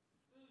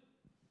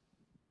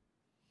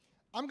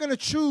 I'm going to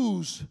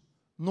choose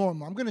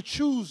Norma. I'm going to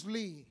choose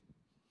Lee.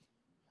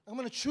 I'm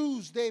going to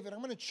choose David. I'm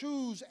going to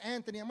choose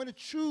Anthony. I'm going to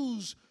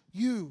choose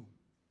you.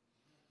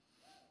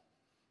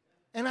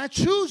 And I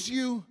choose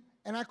you,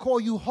 and I call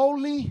you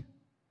holy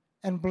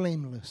and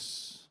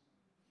blameless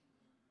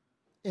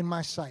in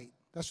my sight.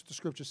 That's what the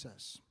Scripture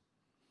says.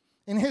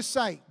 In his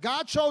sight.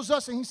 God chose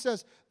us, and he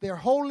says they're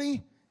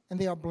holy and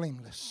they are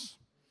blameless.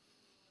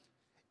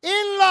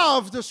 In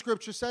love, the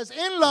Scripture says,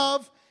 in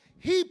love,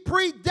 he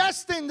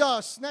predestined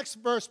us. Next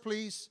verse,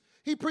 please.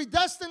 He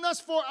predestined us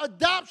for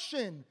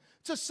adoption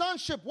to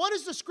sonship. What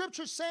is the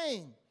Scripture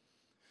saying?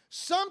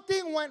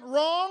 Something went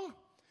wrong.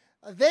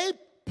 They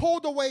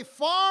pulled away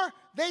far.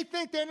 They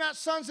think they're not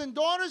sons and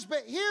daughters.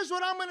 But here's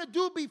what I'm going to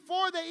do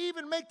before they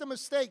even make the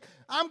mistake.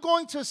 I'm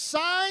going to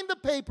sign the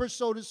paper,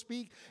 so to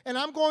speak, and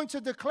I'm going to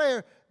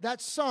declare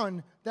that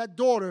son, that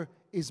daughter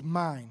is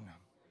mine.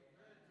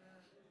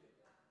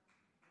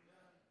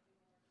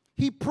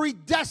 He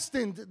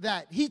predestined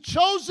that. He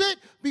chose it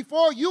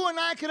before you and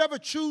I could ever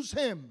choose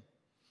him.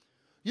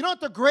 You know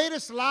what the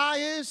greatest lie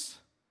is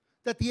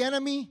that the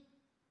enemy,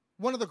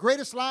 one of the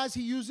greatest lies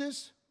he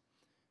uses?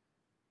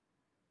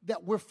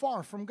 That we're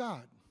far from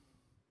God.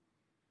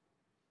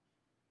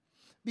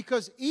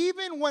 Because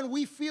even when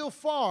we feel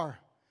far,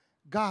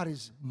 God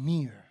is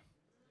near.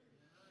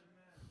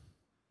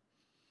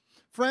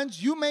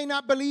 Friends, you may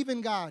not believe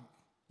in God.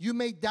 You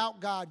may doubt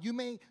God. You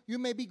may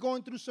be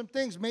going through some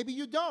things. Maybe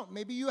you don't.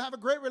 Maybe you have a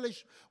great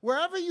relationship.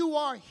 Wherever you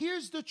are,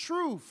 here's the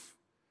truth.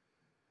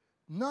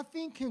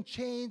 Nothing can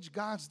change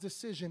God's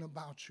decision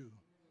about you.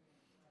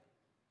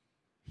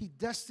 He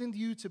destined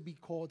you to be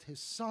called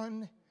his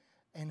son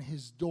and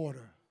his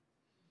daughter.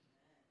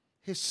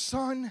 His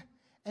son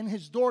and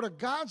his daughter.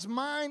 God's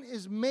mind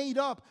is made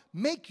up.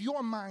 Make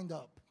your mind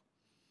up.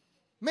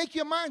 Make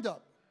your mind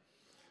up.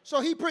 So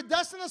he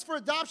predestined us for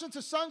adoption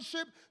to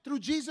sonship through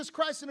Jesus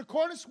Christ in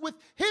accordance with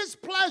his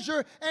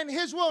pleasure and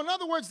his will. In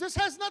other words, this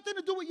has nothing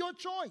to do with your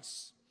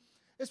choice.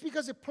 It's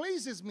because it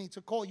pleases me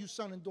to call you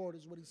son and daughter,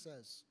 is what he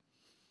says.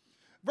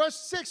 Verse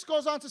 6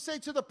 goes on to say,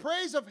 to the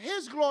praise of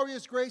his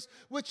glorious grace,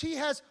 which he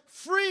has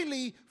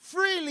freely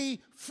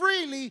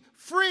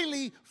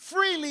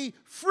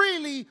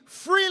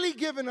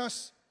given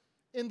us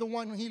in the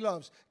one he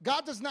loves.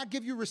 God does not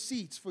give you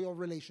receipts for your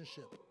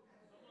relationship.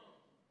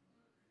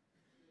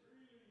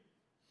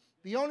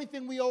 The only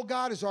thing we owe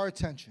God is our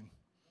attention.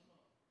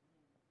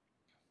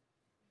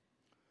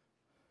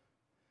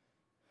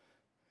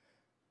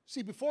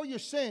 See, before your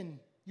sin,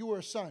 you were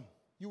a son.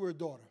 You were a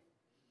daughter.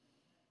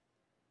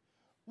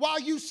 While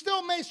you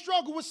still may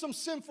struggle with some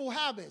sinful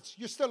habits,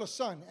 you're still a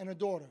son and a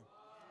daughter.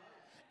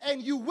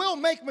 And you will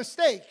make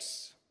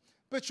mistakes,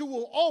 but you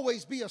will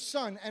always be a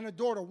son and a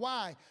daughter.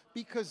 Why?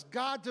 Because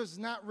God does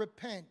not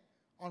repent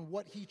on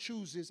what he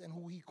chooses and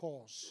who he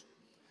calls.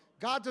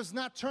 God does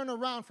not turn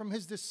around from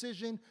his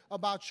decision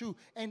about you.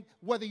 And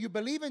whether you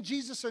believe in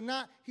Jesus or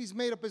not, he's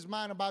made up his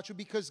mind about you,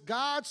 because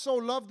God so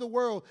loved the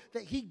world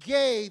that he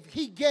gave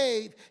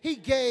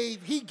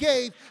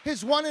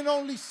his one and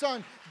only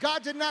son.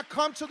 God did not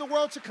come to the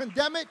world to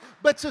condemn it,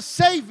 but to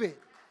save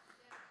it.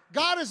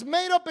 God has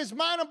made up his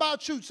mind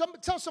about you.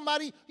 Tell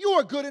somebody, you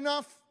are good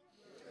enough.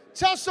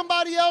 Tell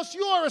somebody else,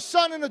 you are a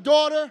son and a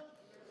daughter.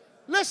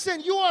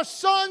 Listen, you are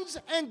sons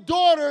and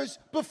daughters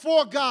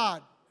before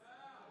God.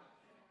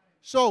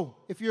 So,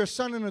 if you're a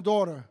son and a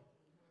daughter,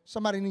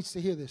 somebody needs to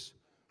hear this.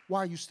 Why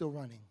are you still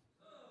running?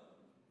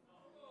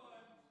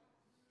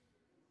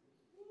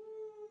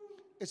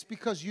 It's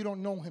because you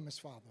don't know him as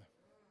Father.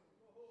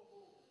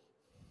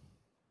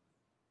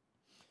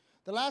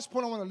 The last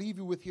point I want to leave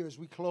you with here as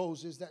we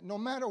close is that no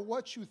matter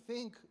what you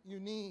think you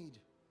need,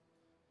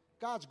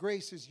 God's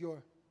grace is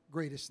your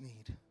greatest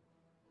need.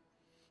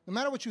 No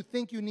matter what you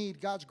think you need,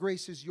 God's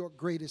grace is your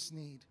greatest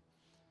need.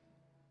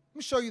 Let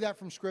me show you that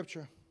from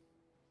Scripture.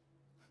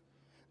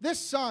 This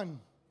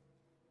son,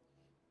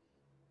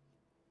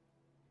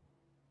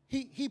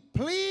 he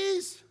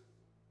pleads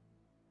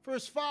for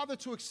his father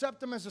to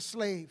accept him as a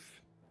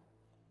slave.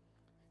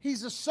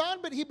 He's a son,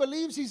 but he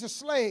believes he's a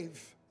slave.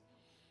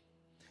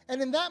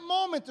 And in that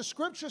moment, the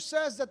Scripture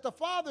says that the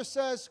father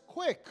says,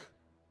 quick,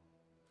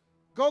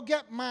 go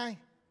get my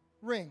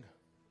ring.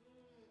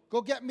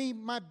 Go get me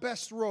my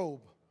best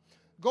robe.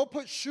 Go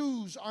put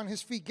shoes on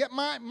his feet. Get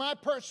my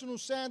personal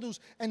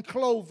sandals and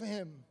clothe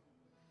him.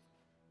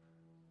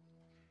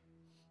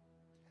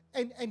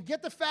 and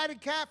get the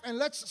fatted calf and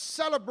let's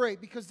celebrate,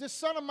 because this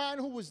son of mine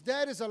who was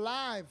dead is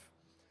alive.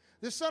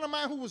 This son of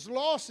mine who was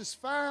lost is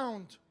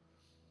found.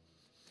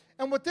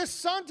 And what this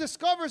son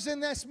discovers in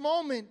this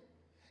moment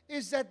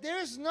is that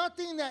there's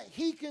nothing that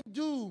he can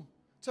do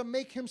to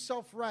make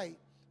himself right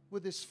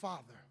with his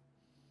father.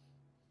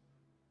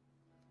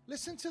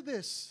 Listen to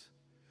this.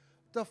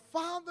 The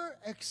father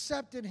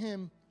accepted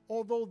him,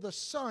 although the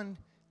son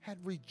had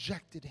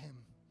rejected him.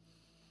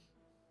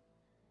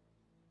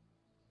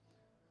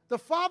 The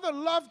father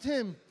loved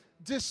him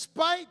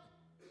despite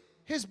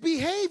his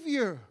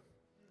behavior.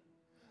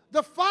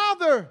 The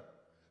father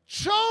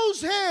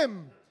chose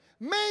him,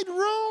 made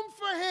room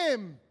for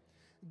him,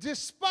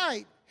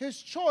 despite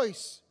his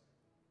choice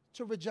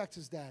to reject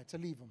his dad, to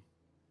leave him.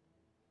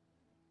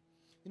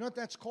 You know what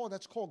that's called?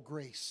 That's called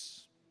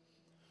grace.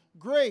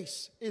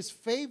 Grace is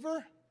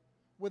favor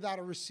without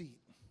a receipt.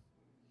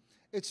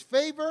 It's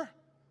favor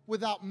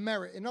without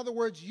merit. In other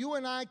words, you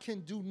and I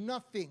can do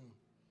nothing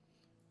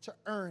to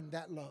earn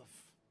that love,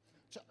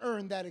 to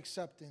earn that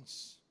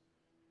acceptance.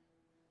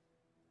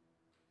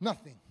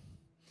 Nothing.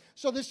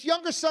 So this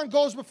younger son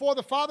goes before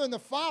the father, and the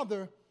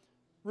father,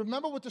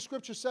 remember what the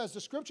scripture says.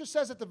 The scripture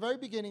says at the very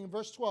beginning, in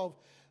verse 12,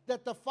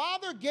 that the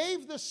father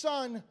gave the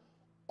son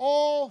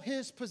all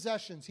his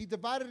possessions. He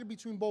divided it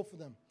between both of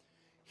them.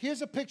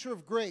 Here's a picture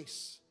of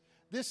grace.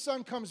 This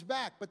son comes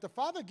back, but the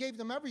father gave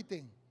them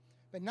everything.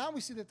 But now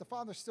we see that the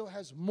father still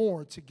has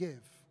more to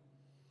give.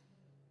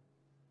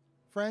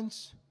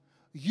 Friends,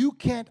 you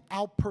can't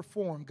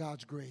outperform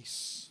God's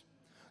grace.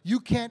 You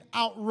can't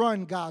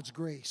outrun God's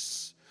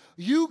grace.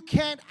 You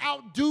can't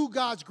outdo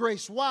God's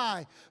grace.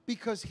 Why?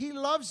 Because he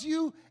loves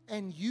you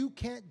and you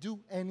can't do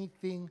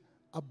anything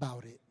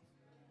about it.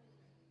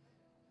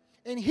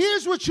 And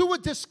here's what you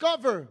would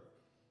discover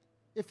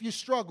if you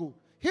struggle.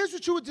 Here's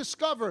what you would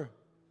discover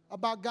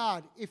about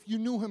God if you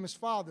knew him as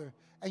Father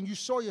and you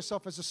saw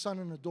yourself as a son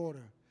and a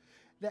daughter.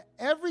 That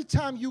every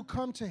time you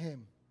come to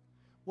him,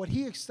 what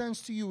he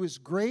extends to you is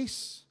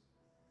grace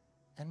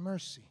and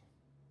mercy.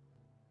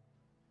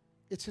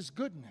 It's his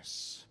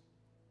goodness.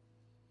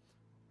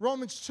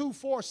 Romans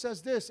 2:4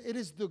 says this: it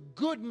is the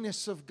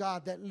goodness of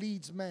God that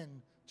leads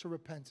men to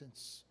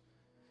repentance.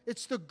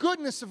 It's the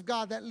goodness of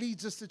God that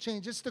leads us to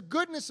change. It's the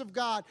goodness of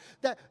God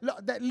that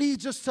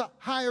leads us to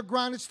higher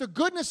ground. It's the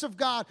goodness of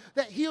God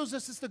that heals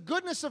us. It's the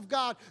goodness of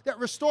God that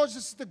restores us.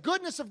 It's the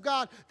goodness of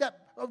God that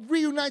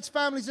reunites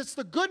families. It's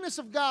the goodness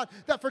of God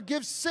that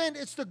forgives sin.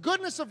 It's the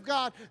goodness of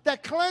God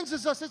that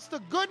cleanses us. It's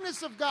the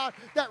goodness of God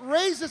that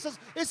raises us.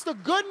 It's the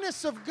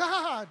goodness of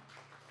God.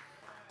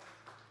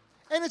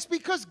 And it's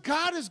because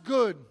God is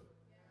good,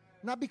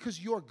 not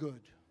because you're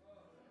good.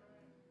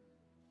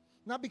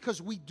 Not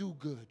because we do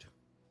good.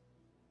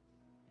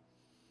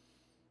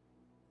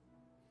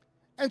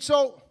 And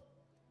so,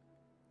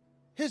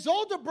 his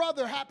older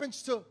brother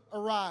happens to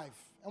arrive.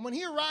 And when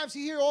he arrives,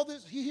 he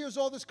hears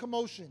all this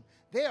commotion.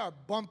 They are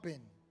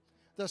bumping.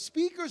 The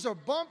speakers are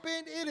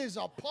bumping. It is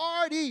a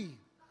party.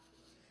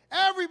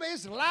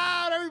 Everybody's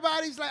loud.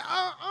 Everybody's like,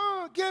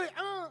 get it,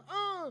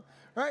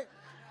 right?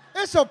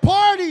 It's a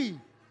party.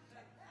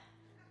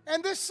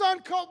 And this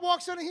son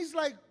walks in and he's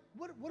like,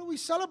 what are we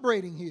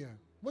celebrating here?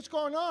 What's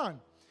going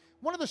on?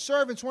 One of the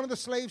servants, one of the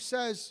slaves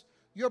says,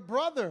 your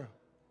brother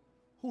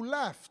who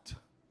left,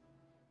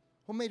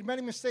 who made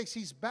many mistakes,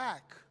 he's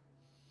back.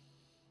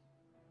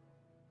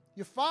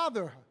 Your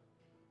father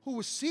who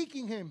was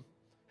seeking him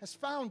has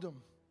found him.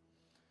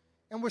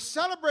 And we're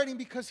celebrating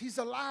because he's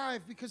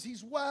alive, because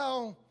he's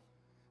well,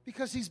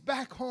 because he's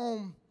back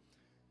home.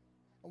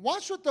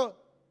 Watch what the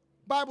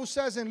Bible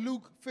says in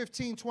Luke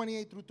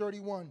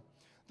 15:28-31.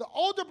 The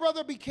older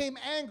brother became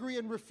angry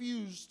and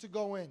refused to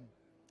go in.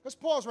 Let's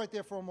pause right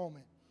there for a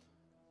moment.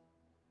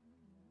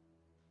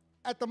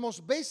 At the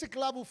most basic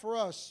level for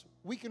us,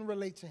 we can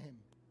relate to him.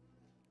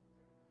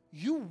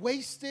 You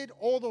wasted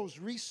all those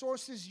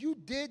resources. You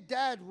did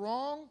dad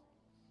wrong.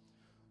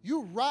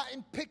 You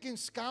rotten picking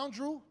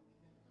scoundrel.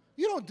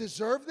 You don't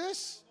deserve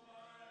this.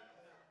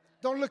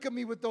 Don't look at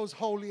me with those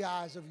holy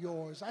eyes of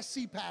yours. I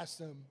see past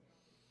them.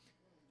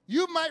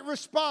 You might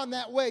respond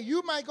that way.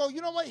 You might go,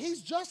 you know what?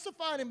 He's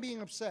justified in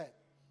being upset.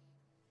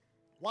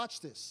 Watch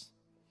this.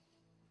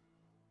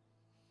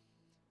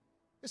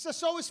 It says,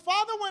 so his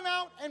father went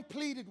out and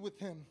pleaded with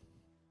him.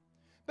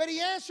 But he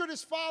answered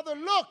his father,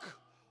 look,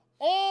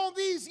 all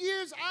these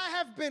years I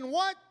have been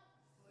what?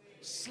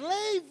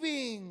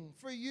 Slaving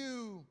for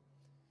you.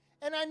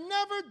 And I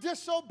never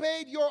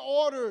disobeyed your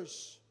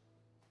orders.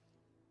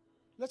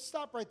 Let's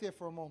stop right there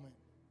for a moment.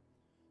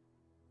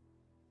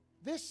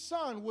 This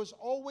son was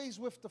always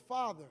with the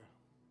father.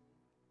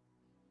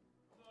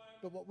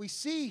 But what we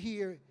see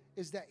here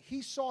is that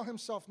he saw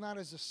himself not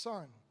as a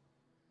son.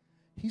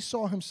 He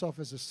saw himself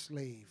as a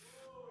slave.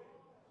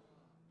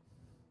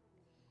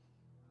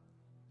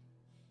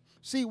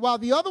 See, while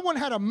the other one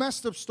had a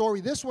messed up story,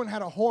 this one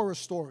had a horror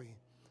story.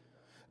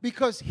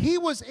 Because he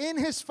was in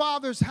his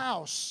father's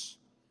house,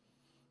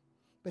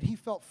 but he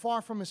felt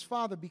far from his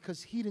father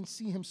because he didn't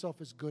see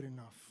himself as good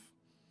enough.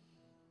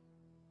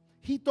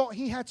 he thought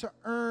he had to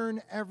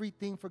earn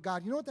everything for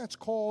God. You know what that's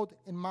called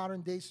in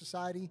modern day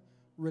society?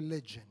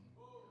 Religion.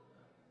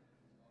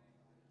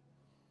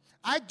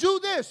 I do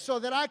this so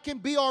that I can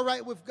be all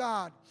right with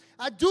God.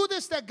 I do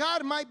this that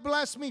God might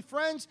bless me.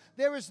 Friends,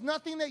 there is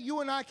nothing that you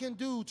and I can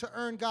do to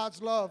earn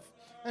God's love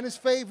and his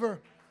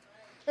favor.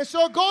 And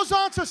so it goes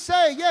on to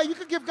say, yeah, you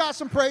could give God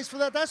some praise for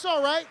that. That's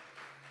all right.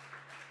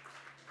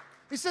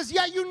 He says,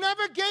 yeah, you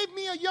never gave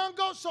me a young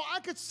goat so I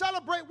could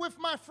celebrate with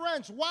my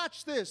friends.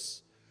 Watch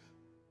this.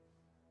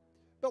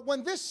 But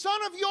when this son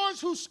of yours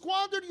who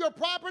squandered your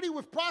property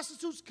with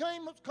prostitutes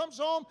comes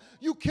home,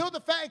 you kill the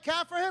fattened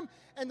calf for him.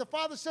 And the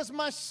father says,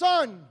 my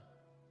son,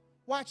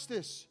 watch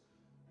this.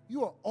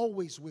 You are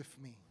always with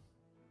me.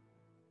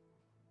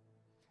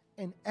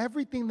 And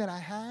everything that I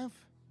have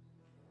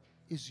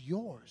is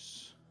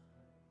yours.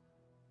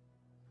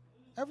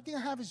 Everything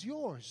I have is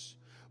yours.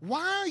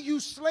 Why are you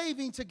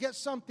slaving to get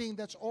something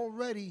that's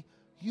already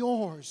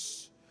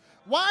yours?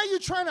 Why are you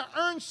trying to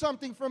earn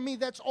something from me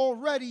that's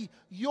already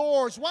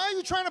yours? Why are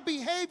you trying to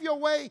behave your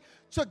way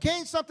to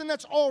gain something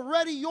that's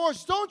already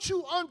yours? Don't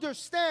you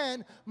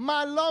understand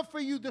my love for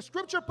you? The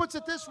scripture puts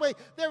it this way: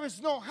 there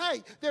is no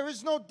height, there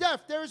is no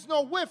depth, there is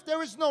no width,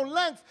 there is no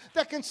length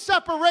that can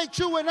separate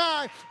you and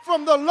I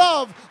from the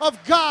love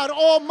of God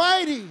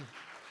Almighty.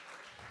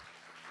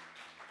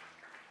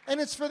 And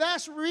it's for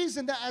that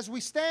reason that as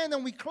we stand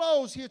and we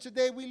close here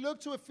today, we look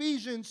to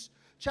Ephesians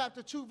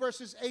chapter 2,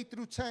 verses 8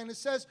 through 10. It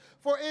says,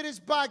 for it is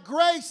by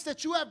grace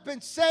that you have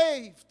been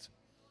saved.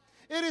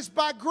 It is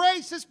by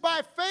grace, it's by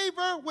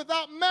favor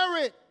without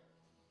merit.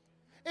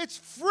 It's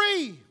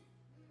free.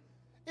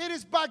 It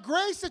is by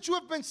grace that you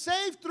have been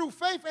saved through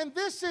faith, and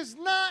this is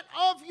not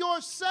of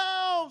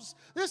yourselves.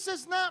 This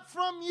is not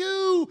from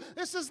you.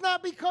 This is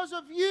not because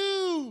of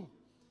you.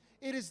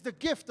 It is the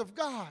gift of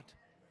God.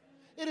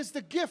 It is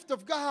the gift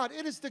of God.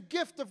 It is the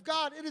gift of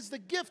God. It is the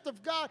gift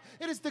of God.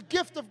 It is the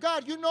gift of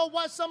God. You know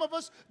why some of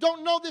us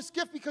don't know this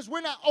gift? Because we're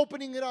not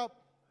opening it up.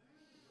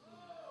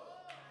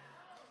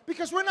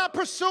 Because we're not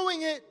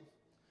pursuing it.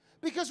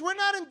 Because we're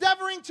not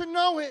endeavoring to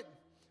know it.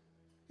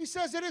 He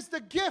says it is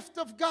the gift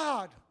of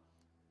God,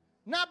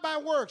 not by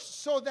works,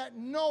 so that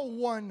no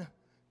one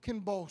can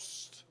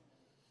boast.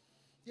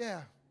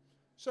 Yeah.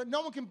 So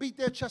no one can beat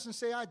their chest and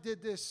say, I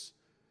did this.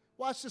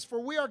 Watch this. For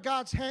we are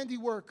God's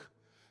handiwork,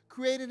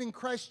 created in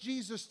Christ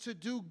Jesus to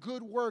do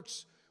good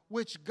works,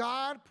 which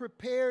God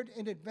prepared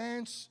in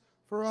advance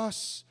for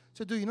us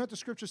to do. You know what the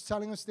scripture is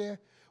telling us there?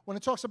 When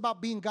it talks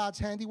about being God's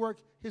handiwork,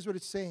 here's what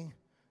it's saying.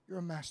 You're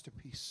a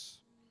masterpiece.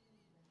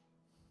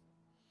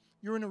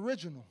 You're an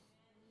original.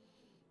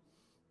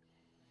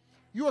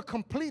 You are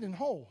complete and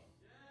whole.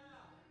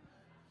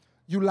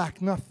 You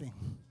lack nothing.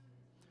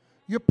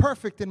 You're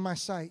perfect in my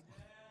sight.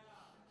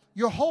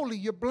 You're holy.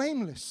 You're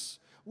blameless.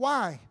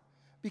 Why?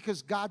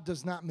 Because God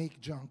does not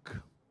make junk.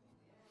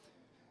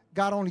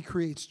 God only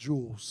creates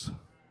jewels.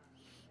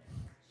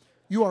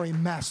 You are a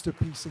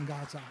masterpiece in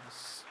God's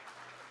eyes.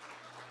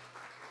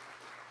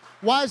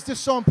 Why is this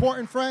so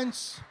important,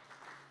 friends?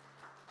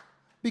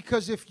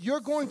 Because if you're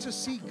going to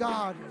see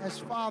God as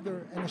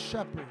Father and a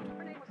shepherd,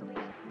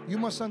 you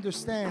must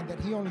understand that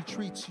He only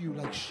treats you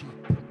like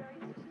sheep.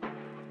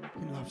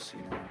 He loves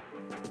you.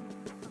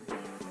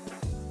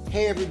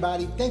 Hey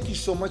everybody, thank you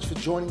so much for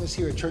joining us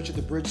here at Church at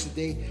the Bridge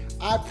today.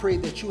 I pray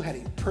that you had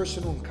a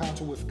personal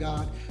encounter with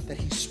God, that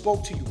He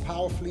spoke to you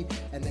powerfully,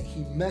 and that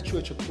He met you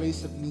at your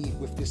place of need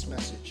with this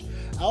message.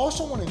 I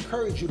also want to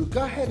encourage you to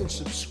go ahead and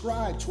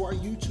subscribe to our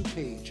YouTube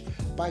page.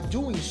 By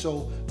doing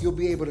so, you'll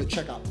be able to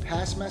check out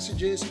past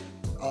messages,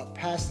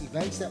 past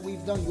events that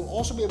we've done. You'll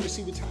also be able to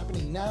see what's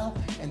happening now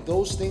and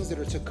those things that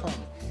are to come.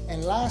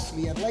 And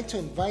lastly, I'd like to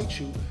invite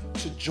you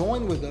to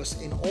join with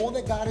us in all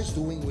that God is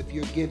doing with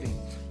your giving.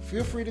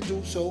 Feel free to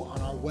do so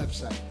on our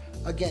website.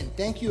 Again,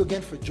 thank you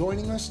again for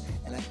joining us,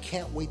 and I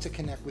can't wait to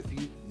connect with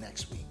you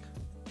next week.